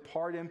servant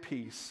depart in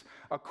peace,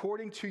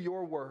 according to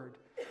your word.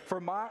 For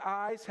my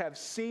eyes have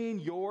seen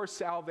your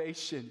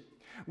salvation,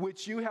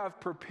 which you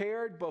have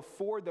prepared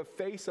before the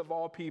face of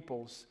all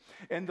peoples,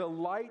 and the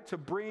light to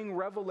bring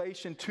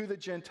revelation to the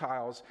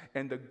Gentiles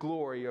and the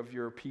glory of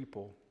your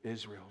people,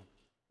 Israel.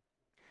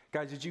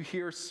 Guys, did you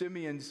hear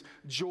Simeon's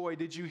joy?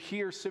 Did you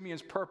hear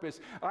Simeon's purpose?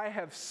 I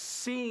have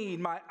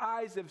seen, my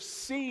eyes have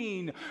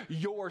seen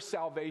your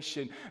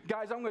salvation.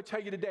 Guys, I'm going to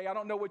tell you today, I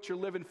don't know what you're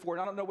living for,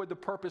 and I don't know what the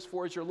purpose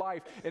for is your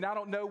life, and I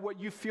don't know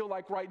what you feel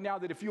like right now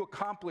that if you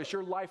accomplish,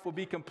 your life will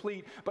be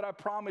complete. But I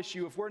promise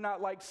you, if we're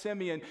not like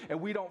Simeon and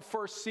we don't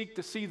first seek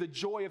to see the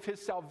joy of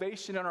his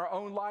salvation in our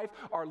own life,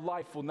 our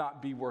life will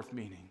not be worth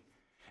meaning.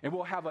 And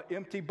we'll have an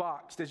empty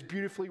box that's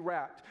beautifully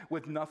wrapped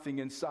with nothing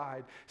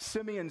inside.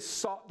 Simeon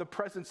sought the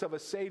presence of a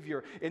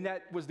Savior, and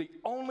that was the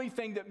only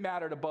thing that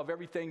mattered above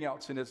everything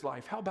else in his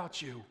life. How about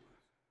you?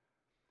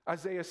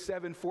 Isaiah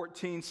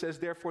 7:14 says,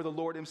 therefore the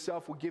Lord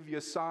himself will give you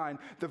a sign.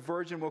 The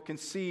virgin will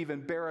conceive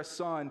and bear a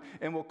son,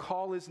 and will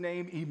call his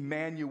name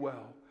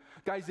Emmanuel.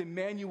 Guys,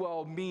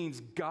 Emmanuel means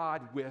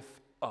God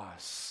with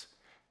us.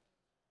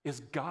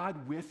 Is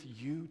God with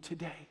you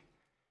today?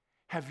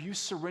 Have you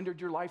surrendered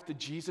your life to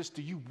Jesus?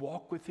 Do you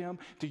walk with him?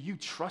 Do you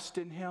trust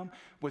in him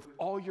with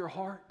all your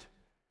heart?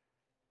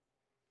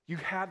 You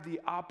have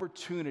the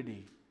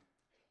opportunity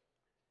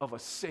of a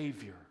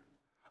Savior,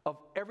 of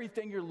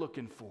everything you're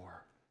looking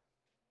for,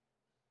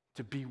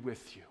 to be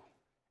with you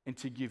and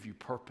to give you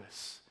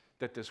purpose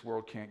that this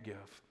world can't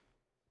give.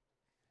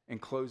 In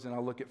closing,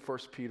 I'll look at 1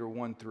 Peter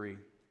 1:3,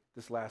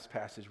 this last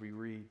passage we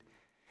read.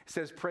 It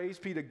says, praise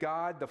be to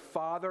God, the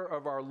Father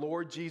of our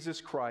Lord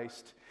Jesus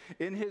Christ.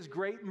 In his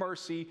great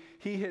mercy,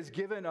 he has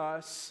given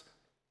us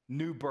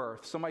new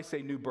birth. Somebody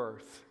say new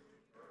birth.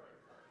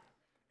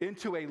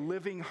 Into a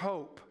living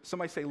hope.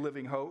 Somebody say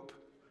living hope.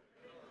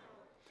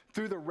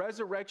 Through the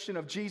resurrection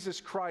of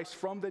Jesus Christ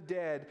from the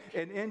dead,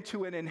 and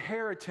into an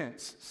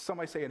inheritance.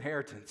 Somebody say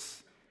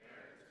inheritance.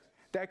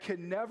 That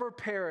can never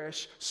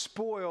perish,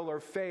 spoil,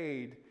 or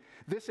fade.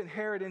 This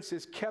inheritance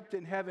is kept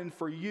in heaven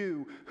for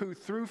you, who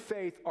through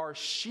faith are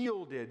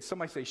shielded.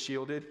 Somebody say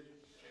shielded.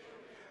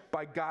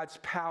 By God's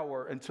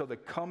power until the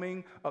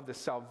coming of the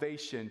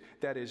salvation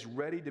that is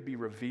ready to be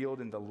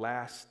revealed in the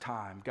last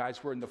time.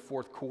 Guys, we're in the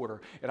fourth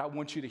quarter, and I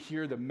want you to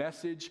hear the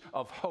message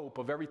of hope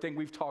of everything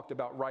we've talked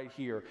about right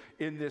here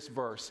in this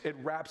verse. It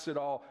wraps it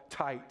all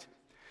tight.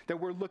 That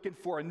we're looking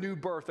for a new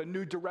birth, a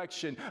new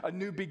direction, a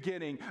new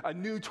beginning, a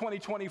new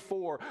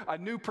 2024, a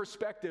new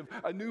perspective,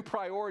 a new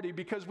priority,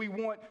 because we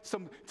want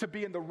to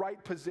be in the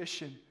right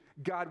position.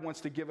 God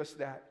wants to give us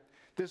that.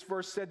 This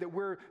verse said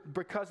that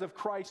because of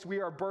Christ, we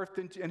are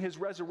birthed in his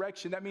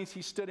resurrection. That means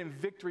he stood in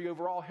victory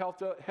over all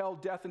hell,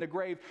 death, and the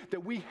grave,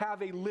 that we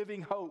have a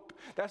living hope.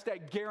 That's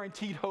that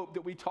guaranteed hope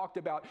that we talked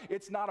about.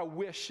 It's not a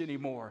wish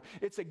anymore.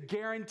 It's a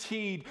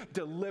guaranteed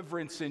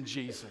deliverance in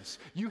Jesus.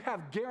 You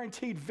have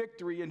guaranteed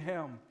victory in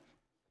him.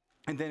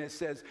 And then it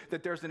says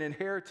that there's an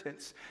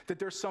inheritance, that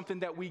there's something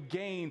that we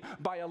gain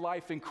by a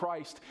life in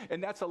Christ.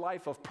 And that's a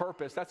life of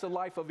purpose. That's a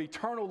life of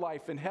eternal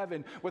life in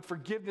heaven, with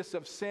forgiveness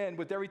of sin,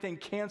 with everything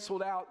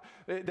canceled out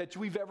that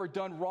we've ever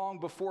done wrong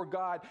before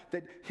God,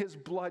 that his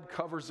blood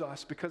covers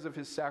us because of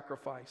his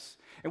sacrifice.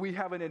 And we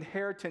have an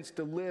inheritance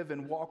to live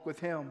and walk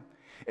with him.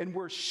 and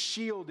we're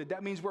shielded.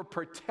 That means we're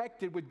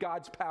protected with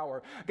God's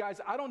power. Guys,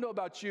 I don't know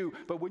about you,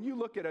 but when you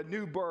look at a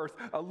new birth,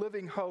 a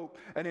living hope,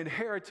 an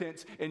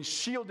inheritance, and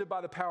shielded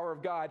by the power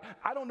of God,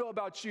 I don't know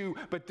about you,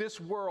 but this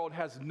world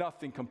has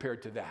nothing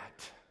compared to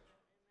that.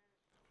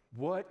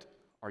 What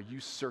are you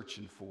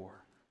searching for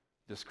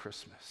this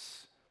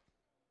Christmas?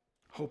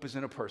 Hope is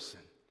in a person.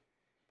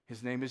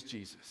 His name is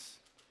Jesus.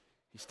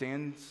 He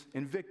stands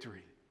in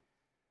victory.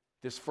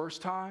 This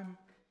first time,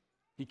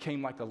 he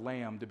came like a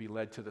lamb to be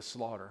led to the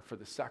slaughter for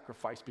the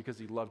sacrifice because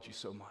he loved you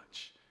so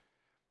much.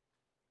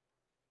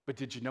 But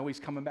did you know he's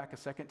coming back a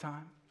second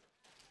time?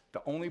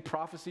 The only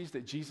prophecies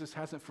that Jesus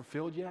hasn't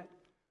fulfilled yet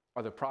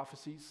are the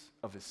prophecies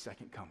of his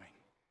second coming,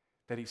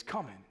 that he's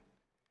coming.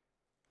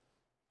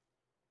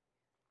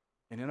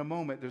 And in a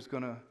moment, there's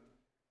going to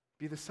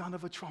be the sound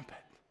of a trumpet.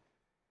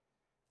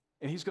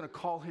 And he's going to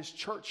call his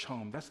church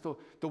home. That's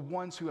the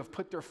ones who have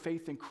put their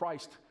faith in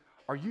Christ.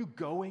 Are you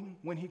going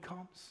when he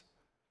comes?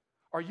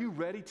 Are you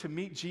ready to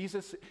meet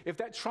Jesus? If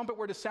that trumpet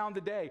were to sound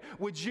today,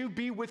 would you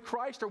be with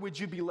Christ or would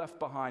you be left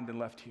behind and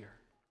left here?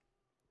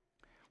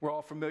 We're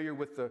all familiar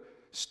with the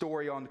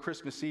story on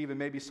Christmas Eve, and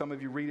maybe some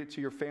of you read it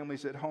to your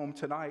families at home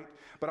tonight.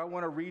 But I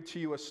want to read to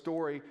you a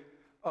story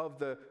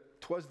of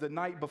 'Twas the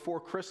night before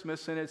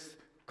Christmas, and it's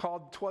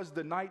called 'Twas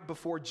the night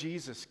before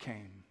Jesus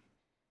came.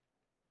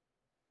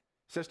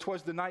 It says,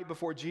 'Twas the night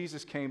before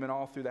Jesus came, and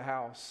all through the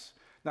house,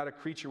 not a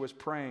creature was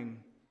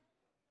praying,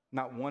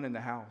 not one in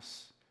the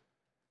house.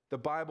 The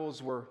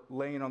Bibles were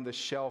laying on the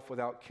shelf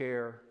without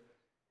care,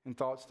 in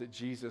thoughts that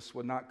Jesus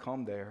would not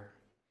come there.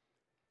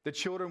 The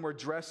children were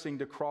dressing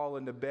to crawl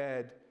into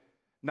bed,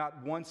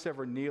 not once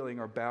ever kneeling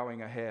or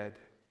bowing a head.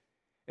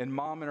 And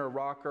mom in her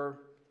rocker,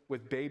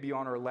 with baby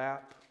on her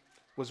lap,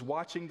 was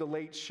watching the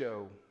late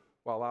show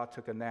while I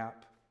took a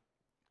nap.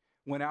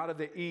 When out of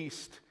the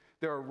east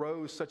there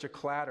arose such a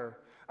clatter,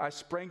 I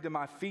sprang to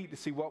my feet to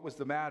see what was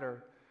the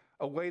matter.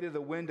 Away to the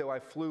window I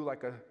flew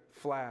like a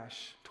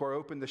flash, tore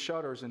open the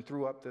shutters and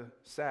threw up the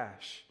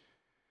sash.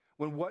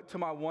 When what to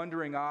my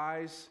wondering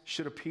eyes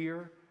should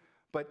appear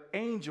but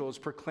angels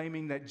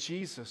proclaiming that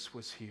Jesus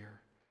was here.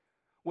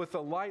 With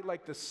a light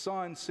like the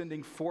sun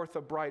sending forth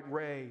a bright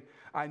ray,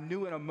 I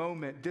knew in a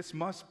moment this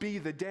must be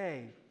the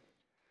day.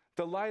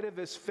 The light of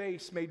his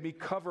face made me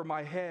cover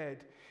my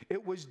head.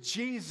 It was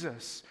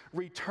Jesus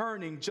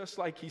returning just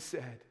like he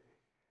said.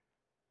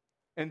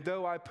 And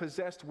though I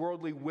possessed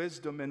worldly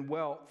wisdom and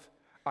wealth,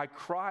 I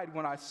cried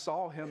when I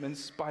saw him in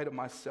spite of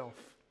myself.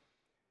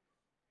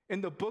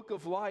 In the book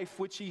of life,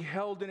 which he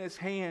held in his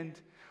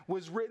hand,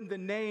 was written the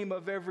name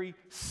of every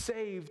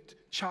saved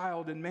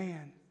child and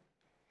man.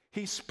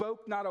 He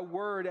spoke not a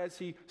word as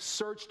he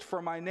searched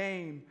for my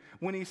name.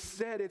 When he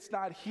said, "It's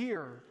not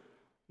here,"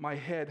 my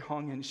head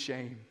hung in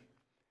shame.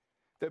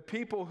 The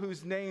people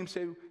whose names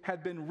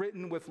had been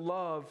written with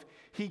love,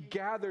 he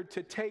gathered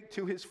to take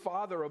to his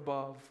Father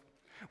above.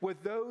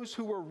 With those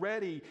who were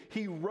ready,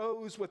 he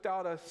rose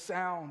without a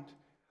sound,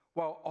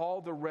 while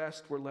all the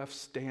rest were left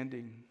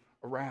standing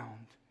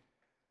around.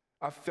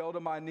 I fell to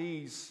my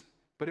knees,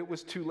 but it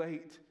was too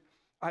late.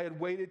 I had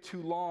waited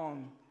too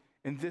long,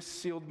 and this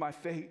sealed my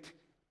fate.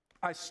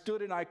 I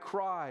stood and I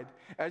cried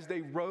as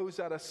they rose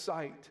out of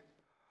sight.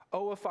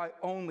 Oh, if I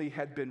only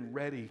had been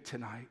ready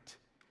tonight.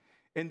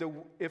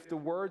 And if the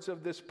words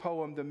of this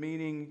poem, the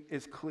meaning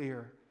is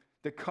clear.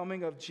 The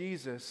coming of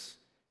Jesus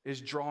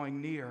is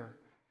drawing near.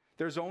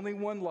 There's only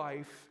one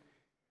life,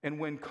 and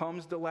when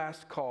comes the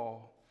last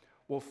call,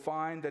 we'll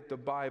find that the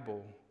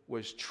Bible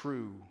was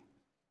true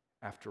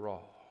after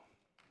all.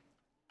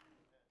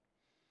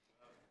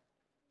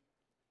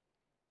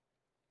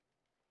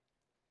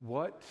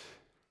 What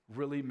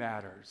really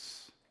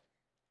matters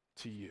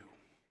to you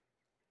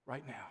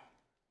right now,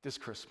 this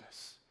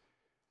Christmas?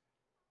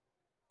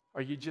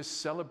 Are you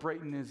just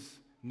celebrating his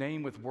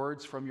name with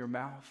words from your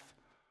mouth?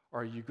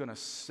 Or are you going to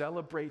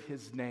celebrate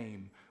his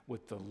name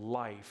with the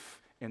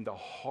life and the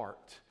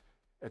heart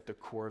at the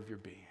core of your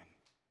being?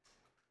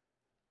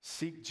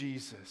 Seek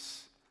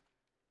Jesus.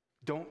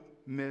 Don't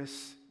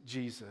miss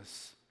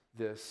Jesus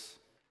this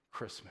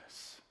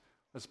Christmas.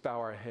 Let's bow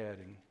our head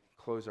and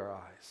close our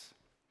eyes.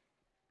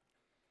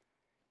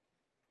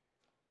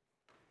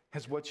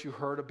 Has what you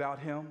heard about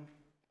him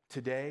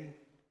today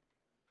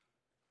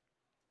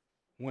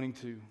wanting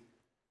to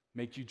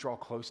make you draw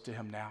close to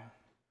him now?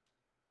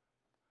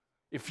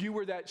 If you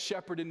were that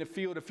shepherd in the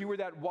field, if you were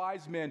that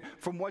wise man,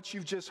 from what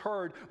you've just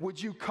heard,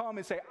 would you come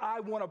and say,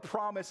 I want a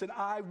promise and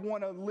I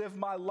want to live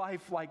my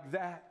life like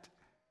that?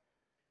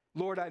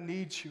 Lord, I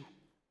need you.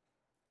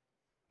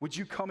 Would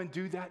you come and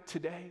do that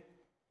today?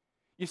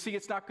 You see,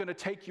 it's not going to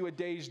take you a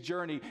day's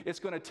journey. It's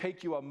going to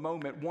take you a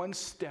moment, one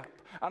step.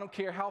 I don't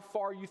care how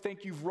far you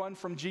think you've run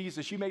from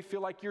Jesus. You may feel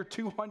like you're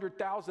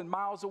 200,000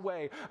 miles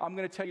away. I'm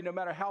going to tell you, no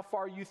matter how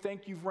far you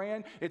think you've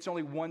ran, it's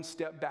only one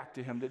step back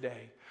to him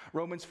today.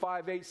 Romans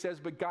 5:8 says,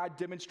 but God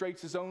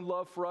demonstrates his own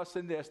love for us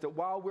in this, that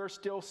while we're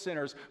still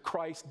sinners,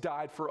 Christ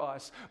died for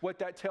us. What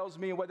that tells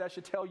me and what that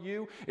should tell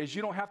you is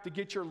you don't have to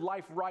get your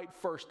life right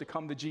first to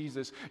come to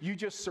Jesus. You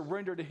just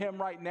surrender to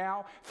him right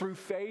now through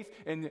faith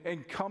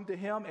and come to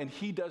him, and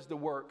he He does the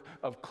work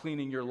of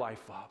cleaning your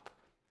life up.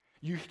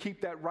 You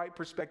keep that right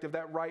perspective,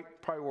 that right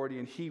priority,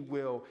 and He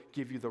will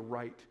give you the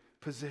right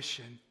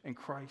position in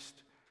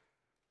Christ.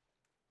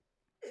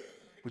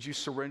 Would you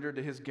surrender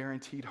to His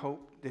guaranteed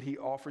hope that He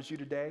offers you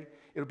today?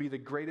 It'll be the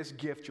greatest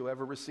gift you'll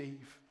ever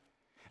receive.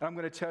 And I'm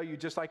going to tell you,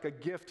 just like a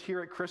gift here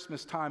at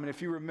Christmas time, and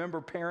if you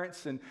remember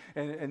parents and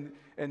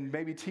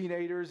maybe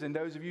teenagers and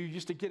those of you who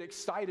used to get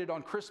excited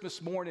on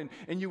Christmas morning,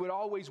 and you would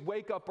always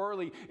wake up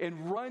early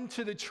and run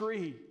to the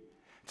tree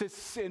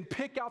and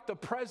pick out the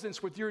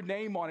presents with your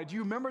name on it. Do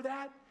you remember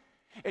that?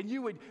 And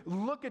you would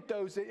look at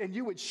those and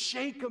you would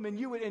shake them, and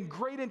you would in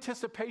great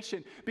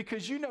anticipation,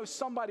 because you know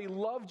somebody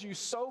loved you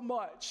so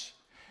much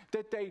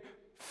that they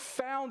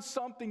found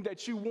something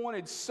that you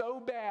wanted so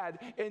bad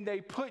and they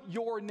put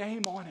your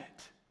name on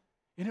it.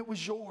 And it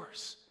was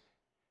yours.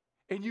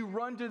 And you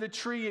run to the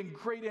tree in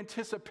great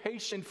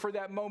anticipation for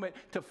that moment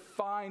to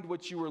find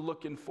what you were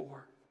looking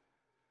for.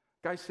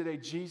 Guys, today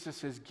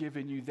Jesus has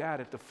given you that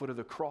at the foot of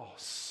the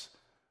cross.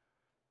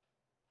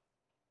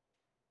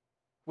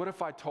 What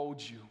if I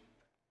told you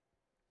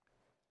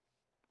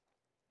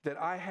that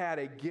I had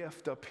a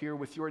gift up here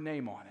with your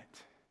name on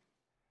it?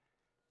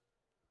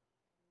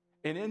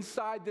 And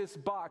inside this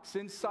box,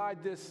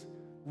 inside this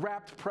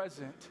wrapped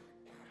present,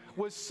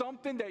 was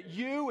something that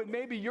you and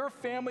maybe your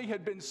family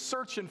had been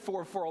searching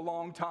for a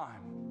long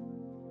time.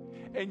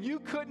 And you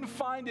couldn't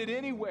find it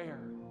anywhere.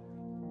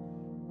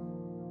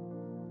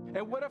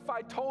 And what if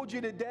I told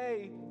you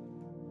today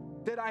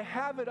that I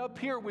have it up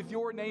here with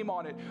your name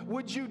on it?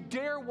 Would you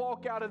dare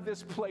walk out of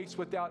this place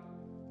without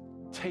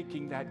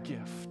taking that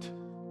gift?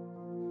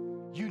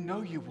 You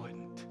know you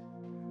wouldn't.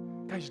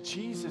 Guys,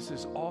 Jesus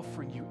is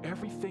offering you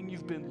everything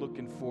you've been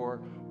looking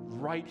for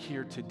right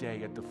here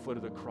today at the foot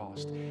of the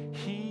cross.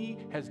 He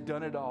has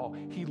done it all.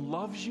 He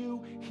loves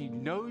you, He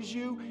knows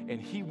you, and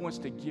He wants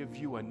to give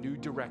you a new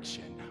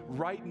direction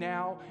right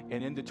now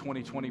and into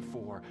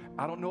 2024.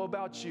 I don't know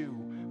about you,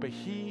 but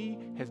He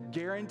has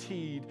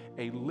guaranteed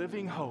a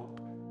living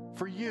hope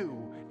for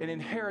you, an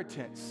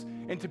inheritance,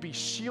 and to be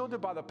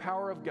shielded by the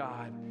power of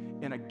God,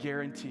 and a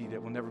guarantee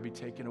that will never be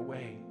taken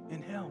away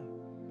in Him.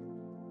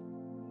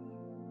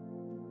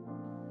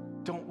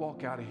 Don't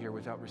walk out of here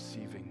without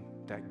receiving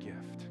that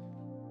gift.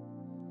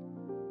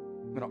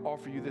 I'm going to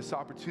offer you this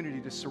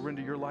opportunity to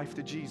surrender your life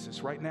to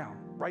Jesus right now,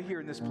 right here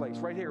in this place,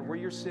 right here where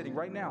you're sitting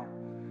right now.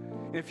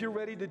 And if you're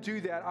ready to do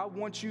that, I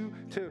want you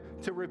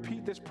to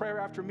repeat this prayer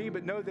after me,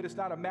 but know that it's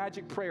not a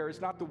magic prayer.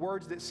 It's not the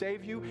words that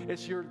save you.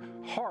 It's your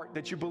heart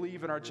that you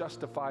believe and are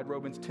justified,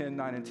 Romans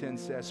 10:9-10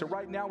 says. So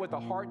right now, with a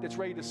heart that's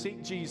ready to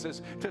seek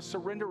Jesus, to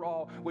surrender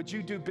all, would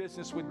you do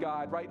business with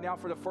God right now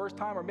for the first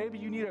time? Or maybe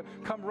you need to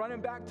come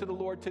running back to the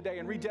Lord today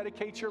and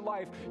rededicate your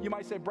life. You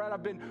might say, Brad,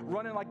 I've been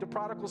running like the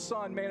prodigal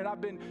son, man, and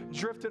I've been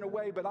drifting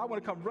away, but I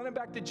want to come running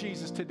back to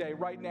Jesus today,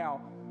 right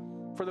now.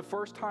 For the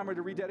first time, or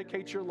to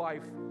rededicate your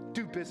life,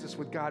 do business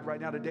with God right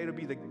now. Today will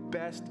be the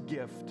best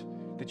gift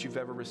that you've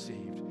ever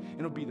received.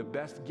 It'll be the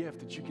best gift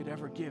that you could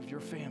ever give your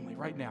family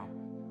right now.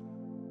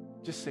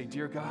 Just say,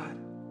 Dear God,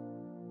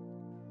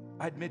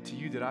 I admit to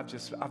you that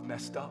I've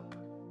messed up.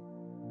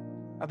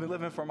 I've been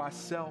living for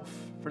myself,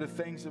 for the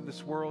things of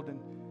this world, and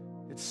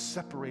it's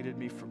separated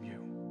me from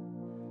you.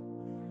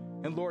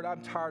 And Lord,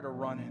 I'm tired of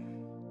running.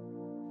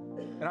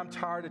 And I'm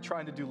tired of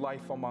trying to do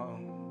life on my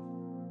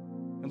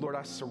own. And Lord,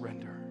 I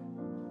surrender.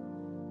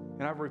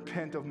 And I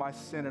repent of my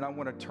sin, and I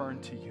want to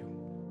turn to you.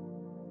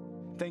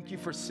 Thank you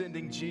for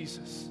sending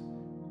Jesus,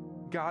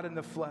 God in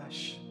the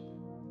flesh,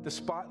 the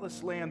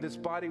spotless lamb. This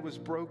body was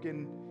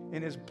broken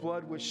and His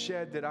blood was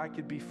shed that I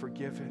could be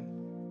forgiven.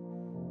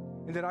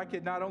 And that I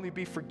could not only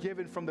be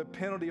forgiven from the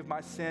penalty of my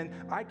sin,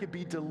 I could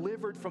be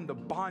delivered from the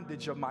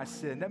bondage of my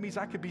sin. That means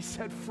I could be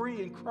set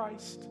free in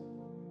Christ.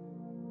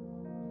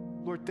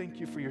 Lord, thank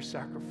you for your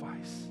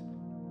sacrifice.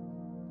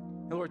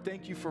 And Lord,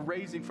 thank you for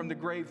raising from the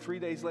grave 3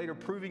 days later,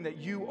 proving that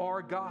you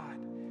are God.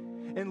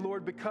 And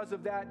Lord, because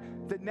of that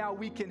now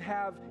we can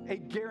have a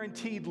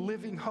guaranteed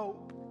living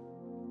hope.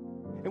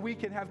 And we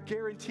can have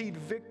guaranteed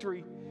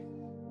victory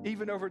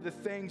even over the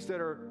things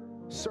that are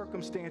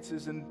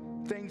circumstances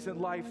and things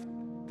in life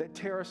that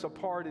tear us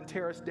apart and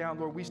tear us down.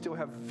 Lord, we still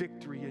have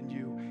victory in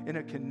you, and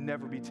it can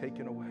never be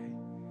taken away.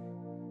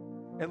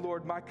 And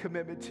Lord, my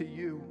commitment to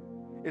you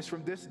is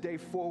from this day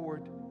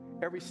forward,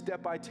 every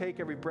step I take,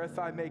 every breath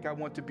I make, I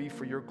want to be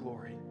for your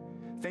glory.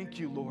 Thank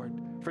you, Lord,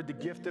 for the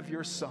gift of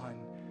your Son.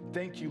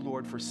 Thank you,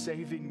 Lord, for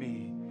saving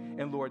me.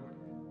 And Lord,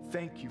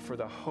 thank you for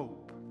the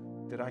hope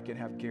that I can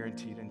have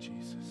guaranteed in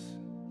Jesus.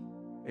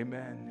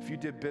 Amen. If you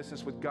did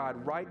business with God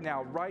right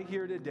now, right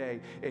here today,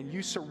 and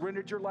you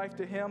surrendered your life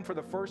to Him for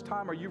the first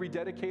time, or you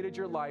rededicated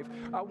your life,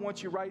 I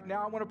want you right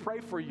now, I want to pray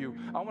for you.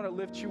 I want to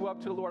lift you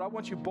up to the Lord. I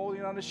want you boldly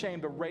and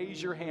unashamed to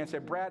raise your hand. Say,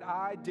 Brad,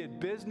 I did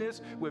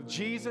business with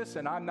Jesus,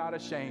 and I'm not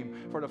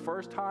ashamed. For the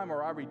first time,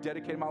 or I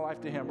rededicated my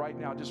life to Him. Right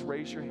now, just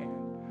raise your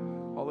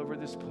hand all over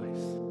this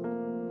place.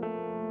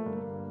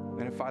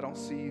 And if I don't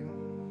see you,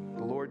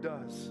 the Lord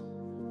does.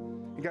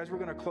 And guys, we're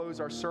going to close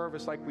our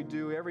service like we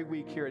do every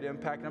week here at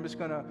Impact. And I'm just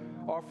going to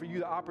offer you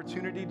the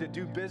opportunity to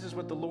do business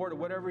with the Lord or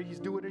whatever He's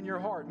doing in your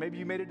heart. Maybe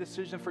you made a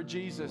decision for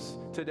Jesus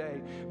today.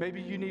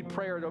 Maybe you need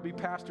prayer. There'll be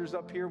pastors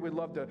up here. We'd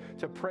love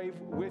to pray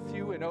with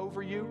you and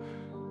over you.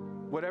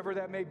 Whatever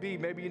that may be,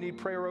 maybe you need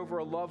prayer over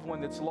a loved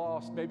one that's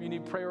lost. Maybe you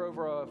need prayer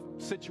over a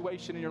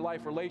situation in your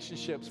life,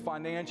 relationships,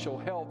 financial,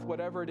 health,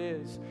 whatever it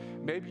is.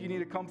 Maybe you need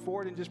to come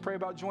forward and just pray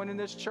about joining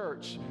this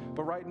church.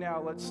 But right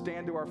now, let's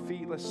stand to our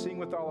feet. Let's sing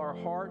with all our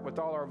heart, with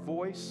all our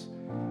voice,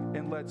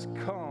 and let's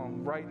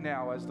come right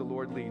now as the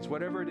Lord leads,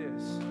 whatever it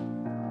is.